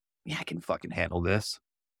thinking, yeah, I can fucking handle this.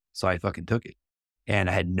 So I fucking took it. And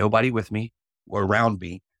I had nobody with me or around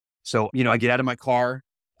me. So, I get out of my car.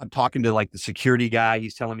 I'm talking to like the security guy.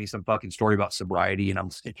 He's telling me some fucking story about sobriety. And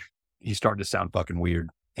he's starting to sound fucking weird.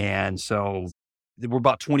 And so we're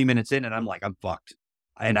about 20 minutes in and I'm like, I'm fucked.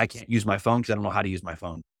 And I can't use my phone because I don't know how to use my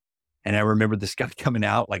phone. And I remember this guy coming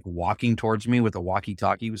out, like walking towards me with a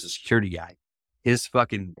walkie-talkie. He was a security guy. His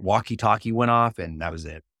fucking walkie-talkie went off and that was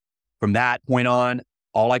it. From that point on,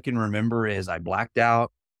 all I can remember is I blacked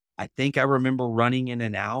out. I think I remember running in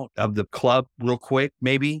and out of the club real quick,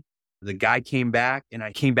 maybe. The guy came back and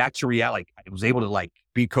I came back to reality. Like, I was able to like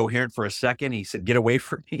be coherent for a second. He said, get away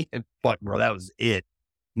from me. And fuck, bro, that was it.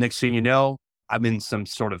 Next thing you know, I'm in some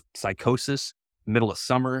sort of psychosis, middle of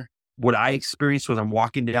summer. What I experienced was I'm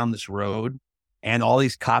walking down this road and all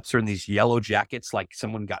these cops are in these yellow jackets, like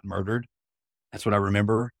someone got murdered. That's what I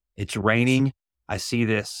remember. It's raining. I see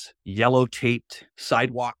this yellow taped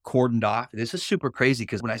sidewalk cordoned off. This is super crazy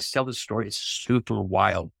because when I tell this story, it's super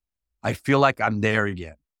wild. I feel like I'm there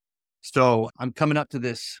again. So I'm coming up to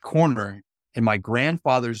this corner and my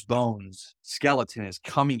grandfather's bones skeleton is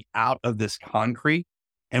coming out of this concrete.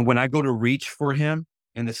 And when I go to reach for him,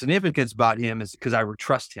 and the significance about him is because I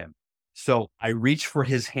trust him. So I reach for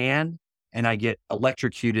his hand and I get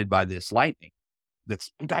electrocuted by this lightning.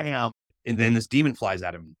 That's bam. And then this demon flies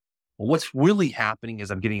out of me. Well, what's really happening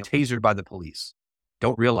is I'm getting tasered by the police.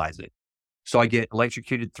 Don't realize it. So I get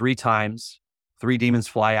electrocuted 3 times. 3 demons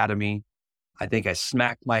fly out of me. I think I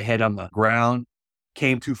smacked my head on the ground,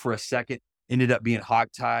 came to for a second, ended up being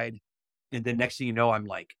hogtied. And then next thing you know, I'm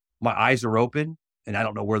like, my eyes are open and I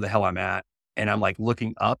don't know where the hell I'm at. And I'm like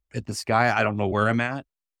looking up at the sky. I don't know where I'm at.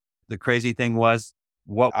 The crazy thing was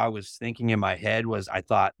what I was thinking in my head was I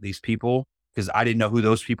thought these people, because I didn't know who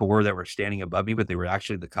those people were that were standing above me, but they were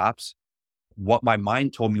actually the cops. What my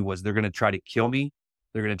mind told me was they're going to try to kill me.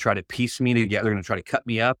 They're going to try to piece me together. They're going to try to cut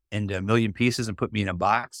me up into a million pieces and put me in a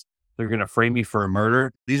box. They're going to frame me for a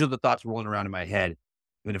murder. These are the thoughts rolling around in my head.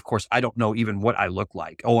 And of course, I don't know even what I look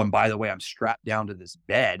like. Oh, and by the way, I'm strapped down to this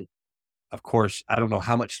bed. Of course, I don't know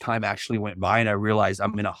how much time actually went by and I realized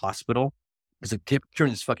I'm in a hospital. It's like,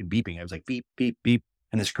 turn this fucking beeping. I was like, beep, beep, beep.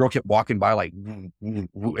 And this girl kept walking by like, woo, woo,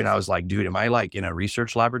 woo. And I was like, dude, am I like in a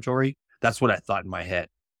research laboratory? That's what I thought in my head.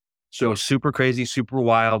 So super crazy, super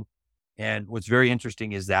wild. And what's very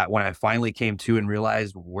interesting is that when I finally came to and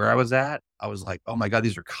realized where I was at, I was like, oh my God,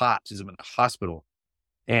 these are cops. I'm in a hospital.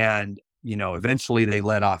 And, eventually they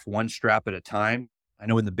let off one strap at a time. I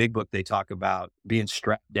know in the big book, they talk about being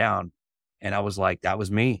strapped down. And I was like, that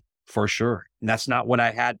was me for sure. And that's not what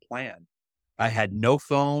I had planned. I had no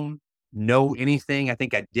phone, no anything. I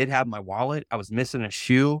think I did have my wallet. I was missing a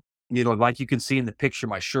shoe. Like you can see in the picture,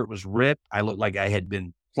 my shirt was ripped. I looked like I had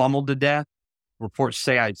been pummeled to death. Reports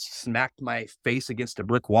say I smacked my face against a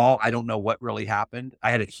brick wall. I don't know what really happened.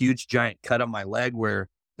 I had a huge giant cut on my leg where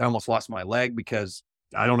I almost lost my leg because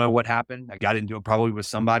I don't know what happened. I got into it probably with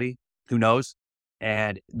somebody, who knows?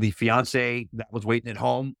 And the fiance that was waiting at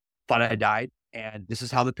home thought I had died. And this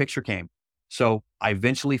is how the picture came. So I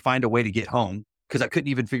eventually find a way to get home because I couldn't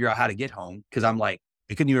even figure out how to get home because I'm like,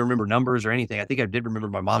 I couldn't even remember numbers or anything. I think I did remember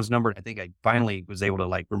my mom's number. I think I finally was able to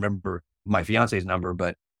like remember my fiance's number,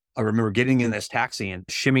 but I remember getting in this taxi and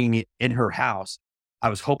shimmying in her house. I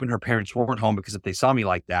was hoping her parents weren't home because if they saw me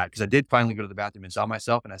like that, because I did finally go to the bathroom and saw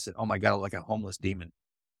myself and I said, oh my God, I look like a homeless demon.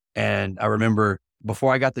 And I remember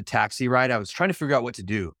before I got the taxi ride, I was trying to figure out what to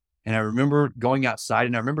do. And I remember going outside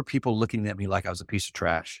and I remember people looking at me like I was a piece of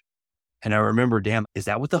trash. And I remember, damn, is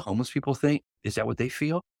that what the homeless people think? Is that what they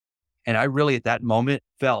feel? And I really at that moment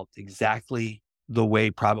felt exactly the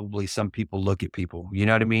way probably some people look at people, you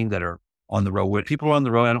know what I mean? That are on the road. When people are on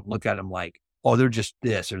the road, I don't look at them like, oh, they're just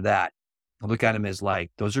this or that. I look at them as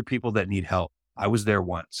like, those are people that need help. I was there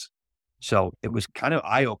once. So it was kind of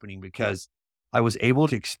eye-opening because I was able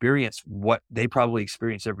to experience what they probably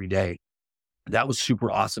experience every day. That was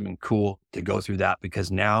super awesome and cool to go through that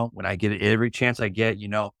because now when I get it, every chance I get, you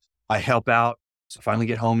know, I help out. So I finally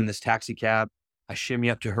get home in this taxi cab. I shimmy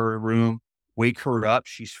up to her room, wake her up.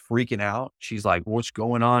 She's freaking out. She's like, what's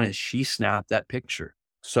going on? And she snapped that picture.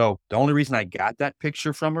 So the only reason I got that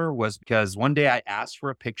picture from her was because one day I asked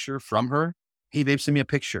for a picture from her. Hey, babe, send me a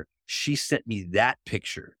picture. She sent me that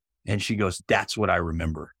picture and she goes, that's what I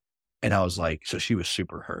remember. And I was like, so she was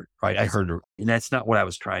super hurt, right? I heard her. And that's not what I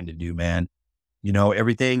was trying to do, man. You know,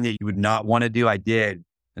 everything that you would not want to do, I did.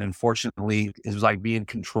 And unfortunately, it was like being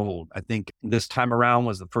controlled. I think this time around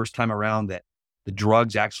was the first time around that the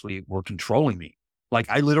drugs actually were controlling me. Like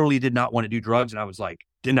I literally did not want to do drugs. And I was like,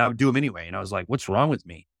 didn't I do them anyway? And I was like, what's wrong with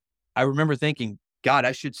me? I remember thinking, God,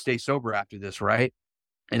 I should stay sober after this, right?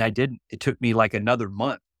 And I didn't. It took me like another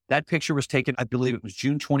month. That picture was taken, I believe it was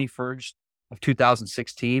June 21st of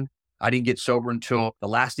 2016. I didn't get sober until the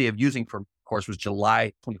last day of using for, of course, was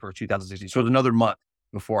July 21st, 2016. So it was another month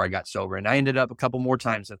before I got sober. And I ended up a couple more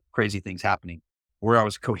times of crazy things happening where I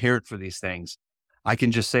was coherent for these things. I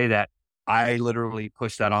can just say that I literally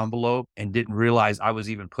pushed that envelope and didn't realize I was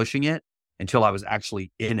even pushing it until I was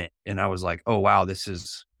actually in it. And I was like, oh, wow, this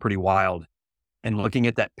is pretty wild. And looking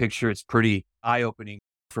at that picture, it's pretty eye-opening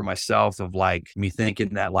for myself of like me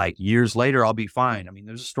thinking that like years later, I'll be fine. I mean,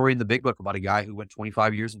 there's a story in the big book about a guy who went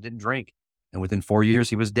 25 years and didn't drink. And within 4 years,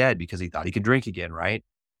 he was dead because he thought he could drink again, right?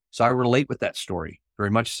 So I relate with that story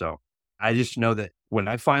very much so. I just know that when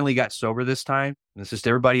I finally got sober this time, and it's just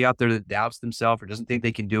everybody out there that doubts themselves or doesn't think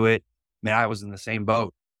they can do it, man, I was in the same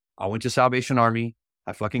boat. I went to Salvation Army.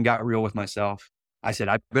 I fucking got real with myself. I said,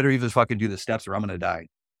 I better either fucking do the steps or I'm going to die.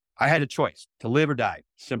 I had a choice to live or die.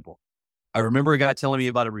 Simple. I remember a guy telling me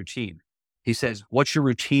about a routine. He says, what's your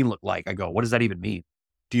routine look like? I go, what does that even mean?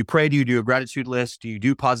 Do you pray? Do you do a gratitude list? Do you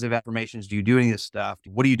do positive affirmations? Do you do any of this stuff?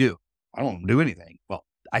 What do you do? I don't do anything. Well,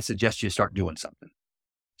 I suggest you start doing something.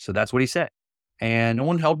 So that's what he said. And no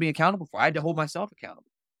one held me accountable for it. I had to hold myself accountable.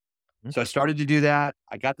 So I started to do that.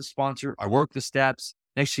 I got the sponsor. I worked the steps.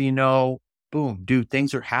 Next thing you know, boom, dude,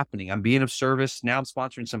 things are happening. I'm being of service. Now I'm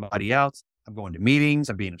sponsoring somebody else. I'm going to meetings.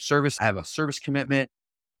 I'm being of service. I have a service commitment.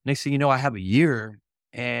 Next thing you know, I have a year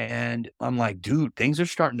and I'm like, dude, things are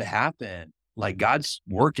starting to happen. Like God's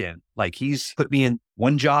working. Like he's put me in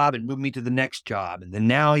one job and moved me to the next job. And then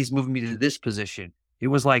now he's moving me to this position. It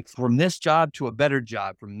was like from this job to a better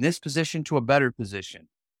job, from this position to a better position.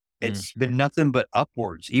 It's been nothing but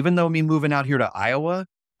upwards. Even though me moving out here to Iowa,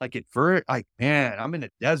 like at first, like, man, I'm in a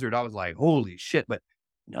desert. I was like, holy shit. But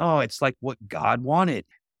no, it's like what God wanted.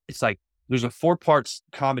 It's like, there's a 4 parts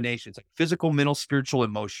combination. It's like physical, mental, spiritual,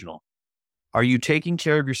 emotional. Are you taking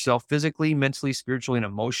care of yourself physically, mentally, spiritually, and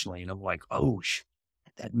emotionally? And I'm like, oh,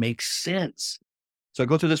 that makes sense. So I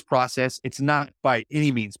go through this process. It's not by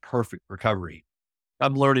any means perfect recovery.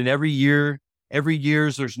 I'm learning every year. Every year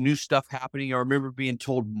there's new stuff happening. I remember being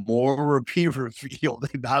told more will be revealed.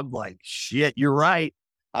 And I'm like, shit, you're right.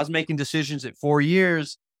 I was making decisions at 4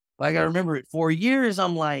 years. Like I remember at 4 years,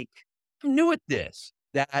 I'm like, I'm new at this.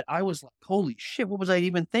 That I was like, holy shit, what was I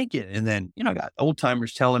even thinking? And then, you know, I got old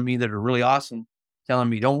timers telling me that are really awesome, telling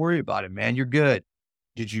me, don't worry about it, man. You're good.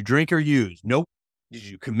 Did you drink or use? Nope. Did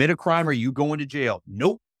you commit a crime? Or are you going to jail?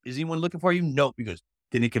 Nope. Is anyone looking for you? Nope. Because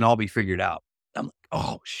then it can all be figured out. I'm like,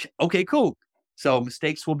 oh shit. Okay, cool. So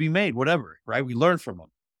mistakes will be made, whatever, right? We learn from them.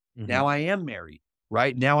 Mm-hmm. Now I am married,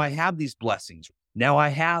 right? Now I have these blessings. Now I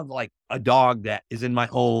have like a dog that is in my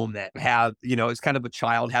home that have, you know, it's kind of a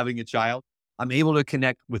child having a child. I'm able to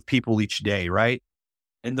connect with people each day, right?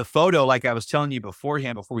 And the photo, like I was telling you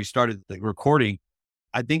beforehand, before we started the recording,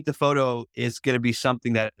 I think the photo is going to be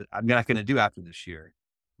something that I'm not going to do after this year.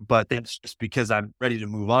 But that's just because I'm ready to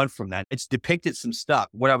move on from that. It's depicted some stuff.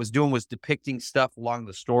 What I was doing was depicting stuff along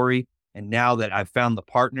the story. And now that I've found the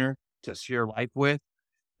partner to share life with,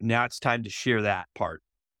 now it's time to share that part.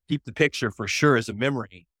 Keep the picture for sure as a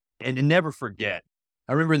memory and to never forget.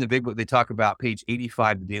 I remember in the big book, they talk about page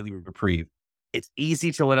 85, the daily reprieve. It's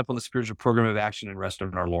easy to let up on the spiritual program of action and rest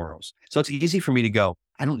on our laurels. So it's easy for me to go,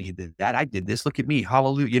 I don't need that. I did this. Look at me.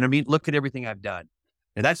 Hallelujah. You know what I mean? Look at everything I've done.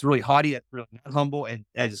 And that's really haughty. That's really not humble. And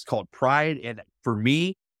that is called pride. And for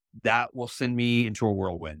me, that will send me into a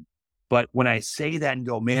whirlwind. But when I say that and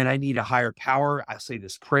go, man, I need a higher power, I say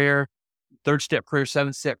this prayer, 3rd-step prayer,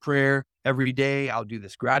 7th-step prayer every day. I'll do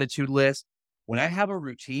this gratitude list. When I have a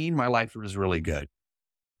routine, my life is really good.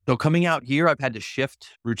 So coming out here, I've had to shift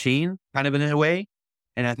routine kind of in a way.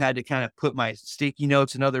 And I've had to kind of put my sticky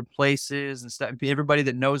notes in other places and stuff. Everybody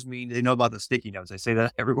that knows me, they know about the sticky notes. I say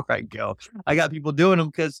that everywhere I go. I got people doing them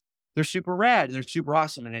because they're super rad and they're super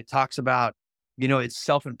awesome. And it talks about, it's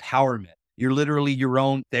self-empowerment. You're literally your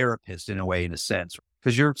own therapist in a way, in a sense,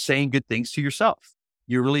 because you're saying good things to yourself.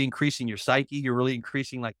 You're really increasing your psyche. You're really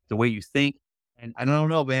increasing like the way you think. And I don't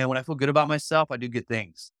know, man, when I feel good about myself, I do good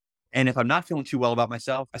things. And if I'm not feeling too well about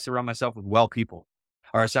myself, I surround myself with well people,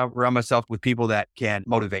 or I surround myself with people that can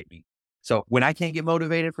motivate me. So when I can't get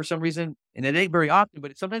motivated for some reason, and it ain't very often,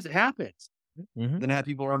 but sometimes it happens, then I have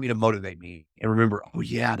people around me to motivate me and remember, oh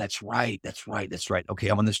yeah, that's right. That's right. That's right. Okay.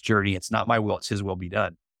 I'm on this journey. It's not my will. It's his will be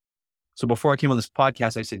done. So before I came on this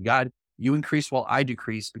podcast, I said, God, you increase while I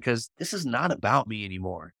decrease, because this is not about me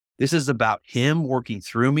anymore. This is about him working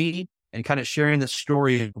through me and kind of sharing the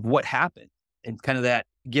story of what happened and kind of that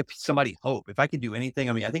give somebody hope. If I could do anything,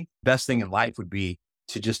 I think the best thing in life would be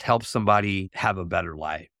to just help somebody have a better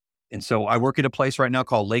life. And so I work at a place right now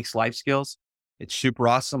called Lakes Life Skills. It's super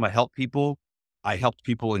awesome. I help people. I helped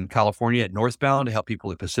people in California at Northbound. I help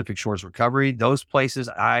people at Pacific Shores Recovery. Those places,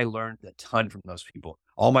 I learned a ton from those people.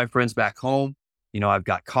 All my friends back home, I've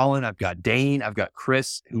got Colin, I've got Dane, I've got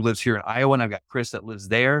Chris who lives here in Iowa, and I've got Chris that lives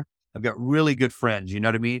there. I've got really good friends, you know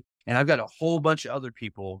what I mean? And I've got a whole bunch of other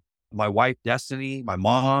people, my wife, Destiny, my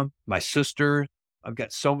mom, my sister. I've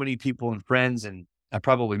got so many people and friends, and I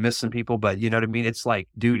probably miss some people, but you know what I mean? It's like,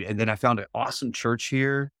 dude, and then I found an awesome church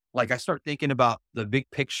here. Like I start thinking about the big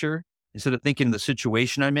picture instead of thinking the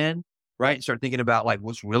situation I'm in, right? And start thinking about like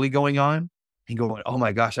what's really going on and going, oh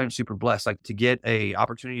my gosh, I'm super blessed. Like to get a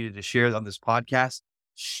opportunity to share on this podcast,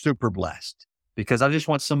 super blessed, because I just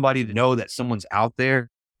want somebody to know that someone's out there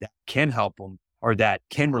that can help them or that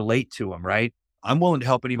can relate to them, right? I'm willing to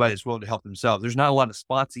help anybody that's willing to help themselves. There's not a lot of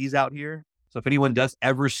sponsees out here. So if anyone does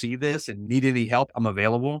ever see this and need any help, I'm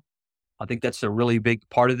available. I think that's a really big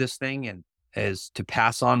part of this thing, and is to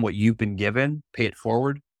pass on what you've been given, pay it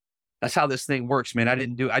forward. That's how this thing works, man.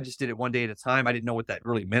 I just did it one day at a time. I didn't know what that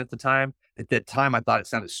really meant at the time. At that time, I thought it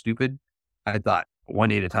sounded stupid. I thought one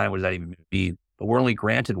day at a time, what does that even mean? But we're only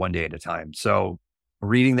granted one day at a time. So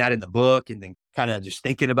reading that in the book and then kind of just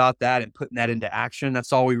thinking about that and putting that into action,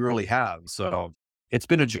 that's all we really have. So it's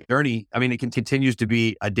been a journey. It continues to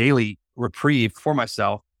be a daily reprieve for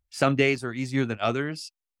myself. Some days are easier than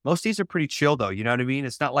others. Most days are pretty chill though. You know what I mean?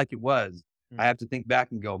 It's not like it was. I have to think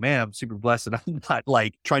back and go, man, I'm super blessed. And I'm not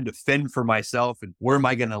like trying to fend for myself and where am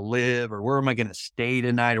I going to live or where am I going to stay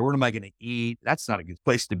tonight or where am I going to eat? That's not a good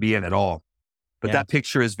place to be in at all. But that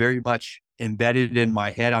picture is very much embedded in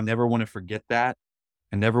my head. I never want to forget that.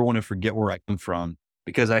 I never want to forget where I come from,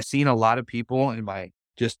 because I've seen a lot of people in my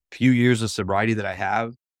just few years of sobriety that I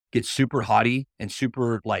have get super haughty and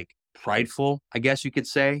super like prideful, I guess you could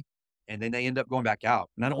say. And then they end up going back out.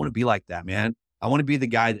 And I don't want to be like that, man. I want to be the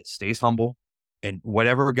guy that stays humble. And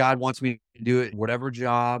whatever God wants me to do it, whatever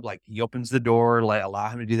job, like he opens the door, like allow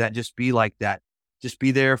him to do that. Just be like that. Just be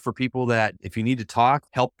there for people that if you need to talk,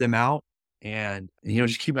 help them out. And,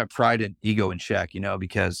 just keep my pride and ego in check,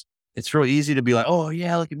 because it's really easy to be like, oh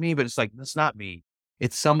yeah, look at me. But it's like, that's not me.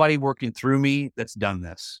 It's somebody working through me that's done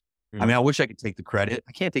this. I wish I could take the credit.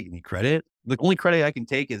 I can't take any credit. The only credit I can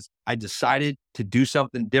take is I decided to do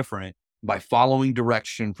something different by following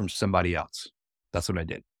direction from somebody else. That's what I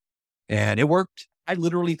did. And it worked. I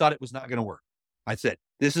literally thought it was not going to work. I said,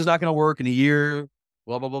 this is not going to work in a year,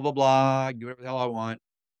 blah, blah, blah, blah, blah. I can do whatever the hell I want.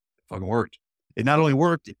 It fucking worked. It not only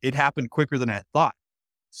worked, it happened quicker than I thought.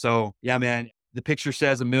 So yeah, man, the picture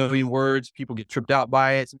says a million words. People get tripped out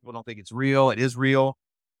by it. Some people don't think it's real. It is real.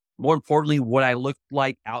 More importantly, what I looked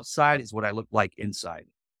like outside is what I looked like inside.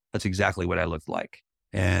 That's exactly what I looked like.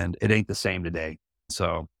 And it ain't the same today.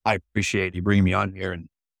 So I appreciate you bringing me on here. And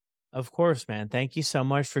Of course, man. Thank you so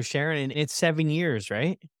much for sharing. And it's 7 years,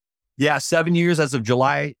 right? yeah, 7 years as of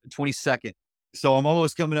July 22nd. So I'm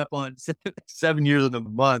almost coming up on 7 years in a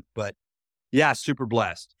month, but yeah, super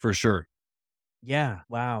blessed for sure. Yeah.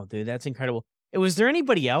 Wow, dude, that's incredible. Was there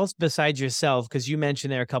anybody else besides yourself? Because you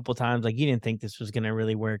mentioned there a couple times, like you didn't think this was going to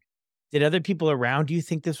really work. Did other people around you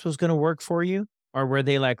think this was going to work for you? Or were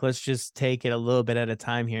they like, let's just take it a little bit at a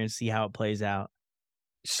time here and see how it plays out?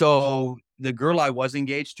 So the girl I was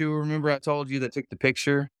engaged to, remember I told you that took the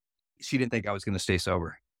picture? She didn't think I was going to stay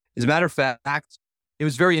sober. As a matter of fact, it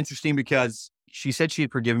was very interesting because she said she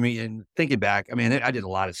had forgiven me. And thinking back, I mean, I did a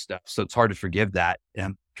lot of stuff, so it's hard to forgive that.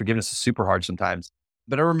 And forgiveness is super hard sometimes.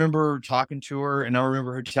 But I remember talking to her, and I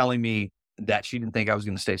remember her telling me that she didn't think I was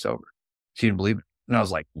going to stay sober. She didn't believe it. And I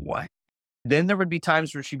was like, what? Then there would be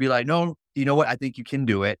times where she'd be like, no, you know what? I think you can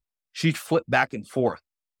do it. She'd flip back and forth.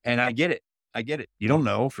 And I get it. I get it. You don't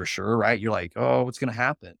know for sure, right? You're like, oh, what's going to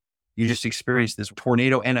happen? You just experienced this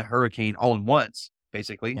tornado and a hurricane all in once,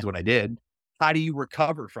 basically, is what I did. How do you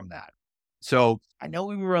recover from that? So I know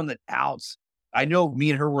we were on the outs. I know me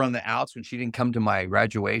and her were on the outs when she didn't come to my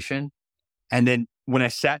graduation. And then when I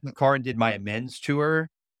sat in the car and did my amends to her,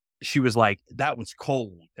 she was like, that was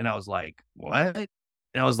cold. And I was like, what?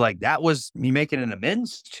 And I was like, that was me making an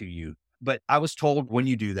amends to you. But I was told when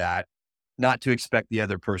you do that, not to expect the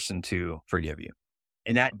other person to forgive you.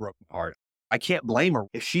 And that broke my heart. I can't blame her.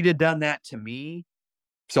 If she'd have done that to me,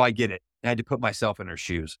 so I get it. I had to put myself in her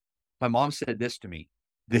shoes. My mom said this to me.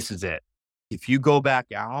 This is it. If you go back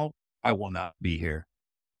out, I will not be here.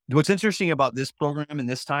 What's interesting about this program and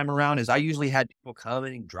this time around is I usually had people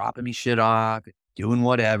coming, dropping me shit off, doing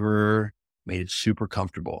whatever, made it super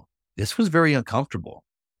comfortable. This was very uncomfortable.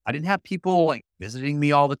 I didn't have people like visiting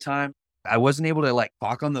me all the time. I wasn't able to like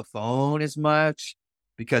talk on the phone as much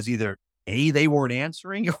because either A, they weren't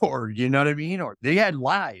answering or, you know what I mean? Or they had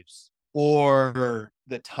lives or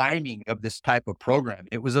the timing of this type of program.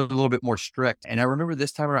 It was a little bit more strict. And I remember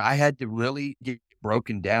this time around, I had to really get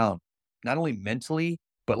broken down, not only mentally,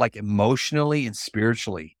 but like emotionally and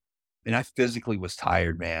spiritually. And I physically was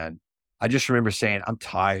tired, man. I just remember saying, I'm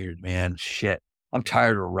tired, man. Shit. I'm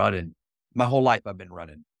tired of running. My whole life I've been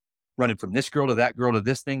running from this girl to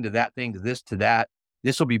this thing, to that thing, to this, to that.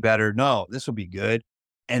 This will be better. No, this will be good.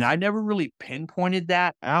 And I never really pinpointed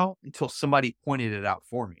that out until somebody pointed it out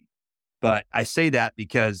for me. But I say that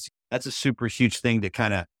because that's a super huge thing to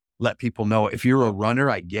kind of let people know. If you're a runner,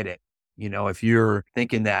 I get it. You know, if you're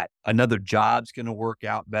thinking that another job's going to work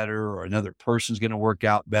out better or another person's going to work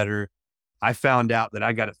out better, I found out that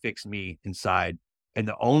I got to fix me inside. And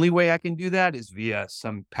the only way I can do that is via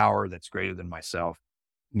some power that's greater than myself.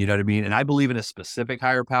 You know what I mean? And I believe in a specific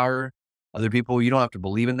higher power. Other people, you don't have to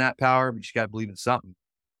believe in that power, but you got to believe in something.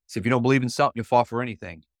 So if you don't believe in something, you'll fall for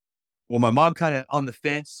anything. Well, my mom kind of on the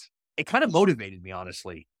fence, it kind of motivated me,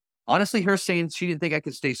 honestly. Honestly, her saying she didn't think I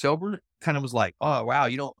could stay sober kind of was like, oh, wow,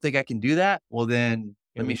 you don't think I can do that? Well, then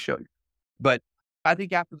let me show you. But I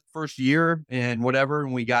think after the first year and whatever,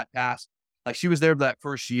 and we got past, like she was there that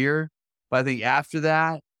first year. But I think after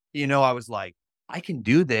that, you know, I was like, I can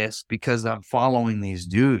do this because I'm following these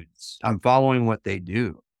dudes. I'm following what they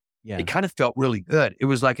do. Yeah. It kind of felt really good. It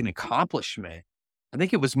was like an accomplishment. I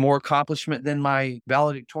think it was more accomplishment than my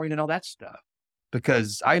valedictorian and all that stuff,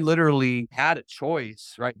 because I literally had a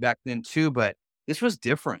choice right back then too, but this was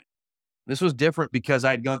different. This was different because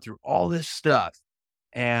I'd gone through all this stuff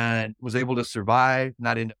and was able to survive,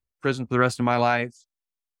 not in prison for the rest of my life.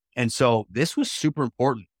 And so this was super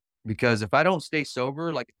important because if I don't stay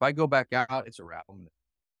sober, like if I go back out, it's a wrap.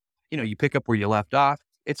 You know, you pick up where you left off,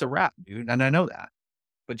 it's a wrap, dude. And I know that.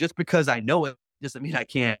 But just because I know it doesn't mean I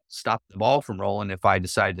can't stop the ball from rolling if I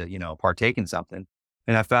decide to, you know, partake in something.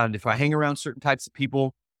 And I found if I hang around certain types of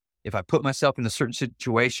people, if I put myself in a certain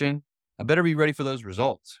situation, I better be ready for those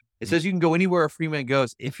results. It says you can go anywhere a free man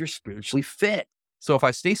goes if you're spiritually fit. So if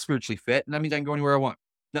I stay spiritually fit, and that means I can go anywhere I want.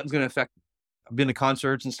 Nothing's going to affect me. I've been to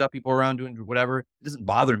concerts and stuff, people around doing whatever. It doesn't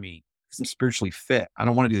bother me because I'm spiritually fit. I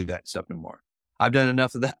don't want to do that stuff anymore. I've done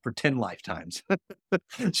enough of that for 10 lifetimes.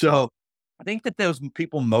 So I think that those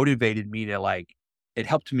people motivated me to like, it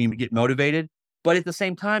helped me get motivated. But at the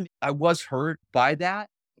same time, I was hurt by that,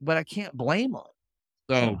 but I can't blame them.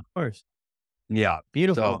 So, of course. Yeah.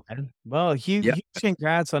 Beautiful. So, Man. Well, huge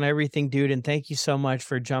congrats on everything, dude. And thank you so much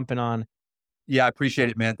for jumping on. Yeah, I appreciate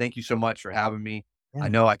it, man. Thank you so much for having me. Yeah. I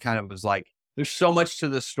know I kind of was like, there's so much to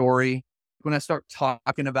the story. When I start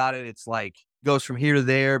talking about it, it's like goes from here to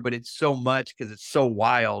there, but it's so much because it's so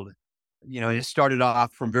wild. You know, it started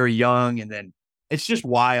off from very young and then it's just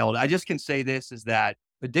wild. I just can say this is that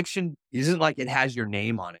addiction isn't like it has your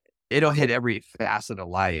name on it. It'll hit every facet of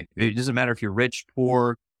life. It doesn't matter if you're rich,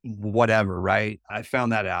 poor, whatever, right? I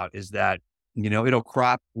found that out is that, you know, it'll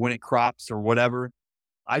crop when it crops or whatever.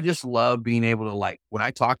 I just love being able to like, when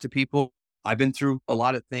I talk to people, I've been through a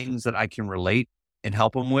lot of things that I can relate and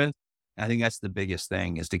help them with. I think that's the biggest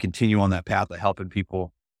thing is to continue on that path of helping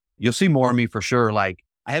people. You'll see more of me for sure. Like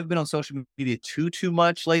I haven't been on social media too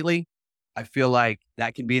much lately. I feel like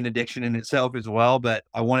that can be an addiction in itself as well, but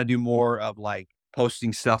I want to do more of like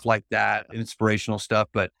posting stuff like that, inspirational stuff.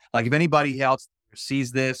 But like if anybody else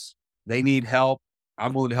sees this, they need help.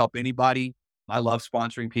 I'm willing to help anybody. I love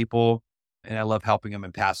sponsoring people. And I love helping them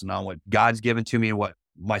and passing on what God's given to me and what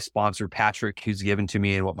my sponsor, Patrick, who's given to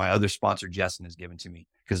me, and what my other sponsor, Justin, has given to me.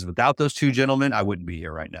 Because without those two gentlemen, I wouldn't be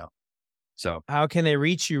here right now. So How can they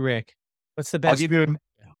reach you, Rick? What's the I'll best? give you,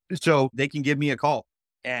 so they can give me a call.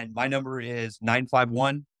 And my number is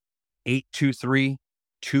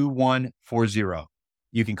 951-823-2140.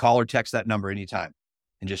 You can call or text that number anytime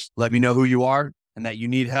and just let me know who you are and that you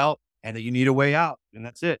need help and that you need a way out. And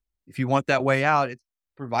that's it. If you want that way out, it's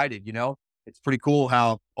provided, It's pretty cool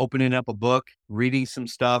how opening up a book, reading some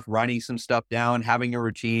stuff, writing some stuff down, having a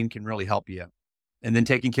routine can really help you. And then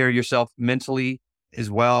taking care of yourself mentally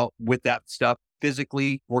as well with that stuff,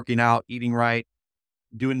 physically, working out, eating right,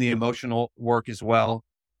 doing the emotional work as well,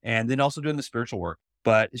 and then also doing the spiritual work.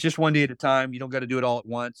 But it's just one day at a time. You don't got to do it all at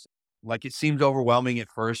once. Like, it seems overwhelming at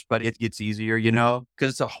first, but it gets easier,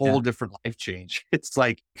 because it's a whole different life change. It's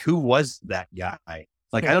like, who was that guy?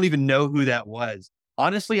 Like, I don't even know who that was.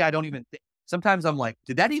 Honestly, I don't even think. Sometimes I'm like,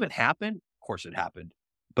 did that even happen? Of course it happened.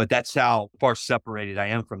 But that's how far separated I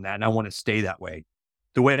am from that. And I want to stay that way.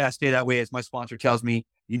 The way that I stay that way is my sponsor tells me,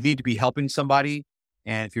 you need to be helping somebody.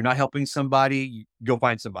 And if you're not helping somebody, you go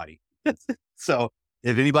find somebody. So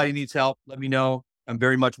if anybody needs help, let me know. I'm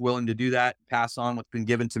very much willing to do that, pass on what's been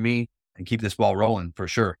given to me, and keep this ball rolling for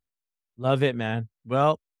sure. Love it, man.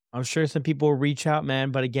 Well, I'm sure some people will reach out,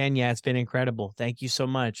 man. But again, yeah, it's been incredible. Thank you so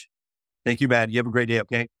much. Thank you, man. You have a great day,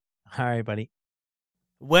 okay? All right, buddy.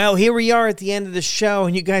 Well, here we are at the end of the show,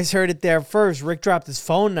 and you guys heard it there first. Rick dropped his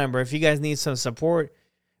phone number. If you guys need some support,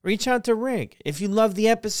 reach out to Rick. If you love the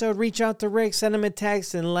episode, reach out to Rick, send him a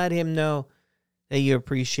text, and let him know that you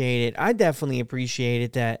appreciate it. I definitely appreciate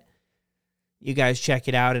it that you guys check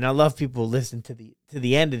it out, and I love people who listen to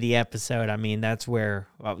the end of the episode. I mean, that's where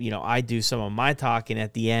I do some of my talking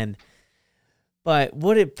at the end. But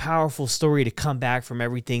what a powerful story to come back from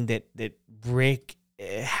everything that Rick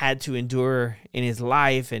had to endure in his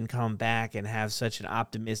life and come back and have such an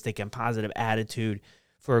optimistic and positive attitude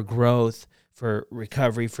for growth, for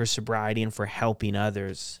recovery, for sobriety, and for helping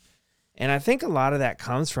others. And I think a lot of that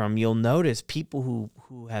comes from, you'll notice people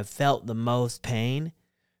who have felt the most pain,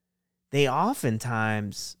 they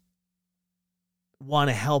oftentimes want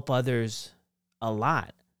to help others a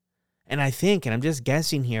lot. And I think, and I'm just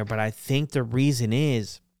guessing here, but I think the reason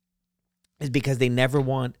is because they never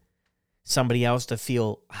want somebody else to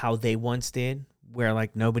feel how they once did, where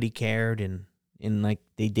like nobody cared and like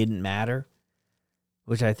they didn't matter,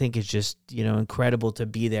 which I think is just, incredible to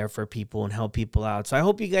be there for people and help people out. So I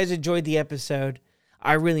hope you guys enjoyed the episode.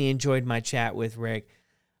 I really enjoyed my chat with Rick.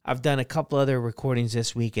 I've done a couple other recordings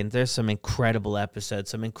this week, and there's some incredible episodes,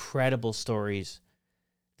 some incredible stories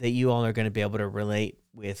that you all are going to be able to relate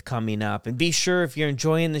with coming up. And be sure, if you're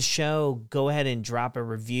enjoying the show, go ahead and drop a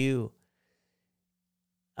review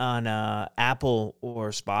on Apple or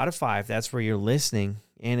Spotify, if that's where you're listening.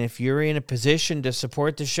 And if you're in a position to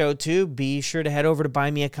support the show too, be sure to head over to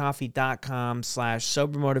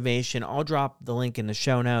buymeacoffee.com/sobermotivation. I'll drop the link in the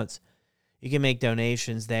show notes. You can make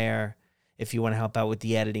donations there if you want to help out with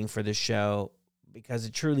the editing for the show, because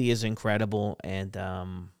it truly is incredible. And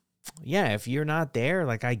if you're not there,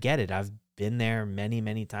 like, I get it. I've been there many,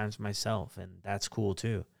 many times myself, and that's cool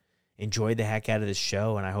too. Enjoy the heck out of this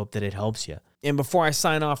show, and I hope that it helps you. And before I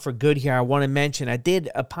sign off for good here, I want to mention I did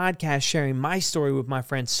a podcast sharing my story with my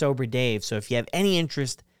friend Sober Dave. So if you have any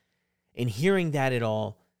interest in hearing that at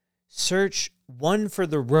all, search One for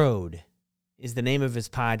the Road is the name of his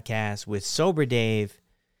podcast with Sober Dave,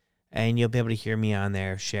 and you'll be able to hear me on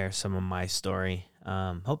there share some of my story.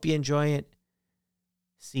 Hope you enjoy it.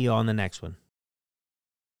 See you on the next one.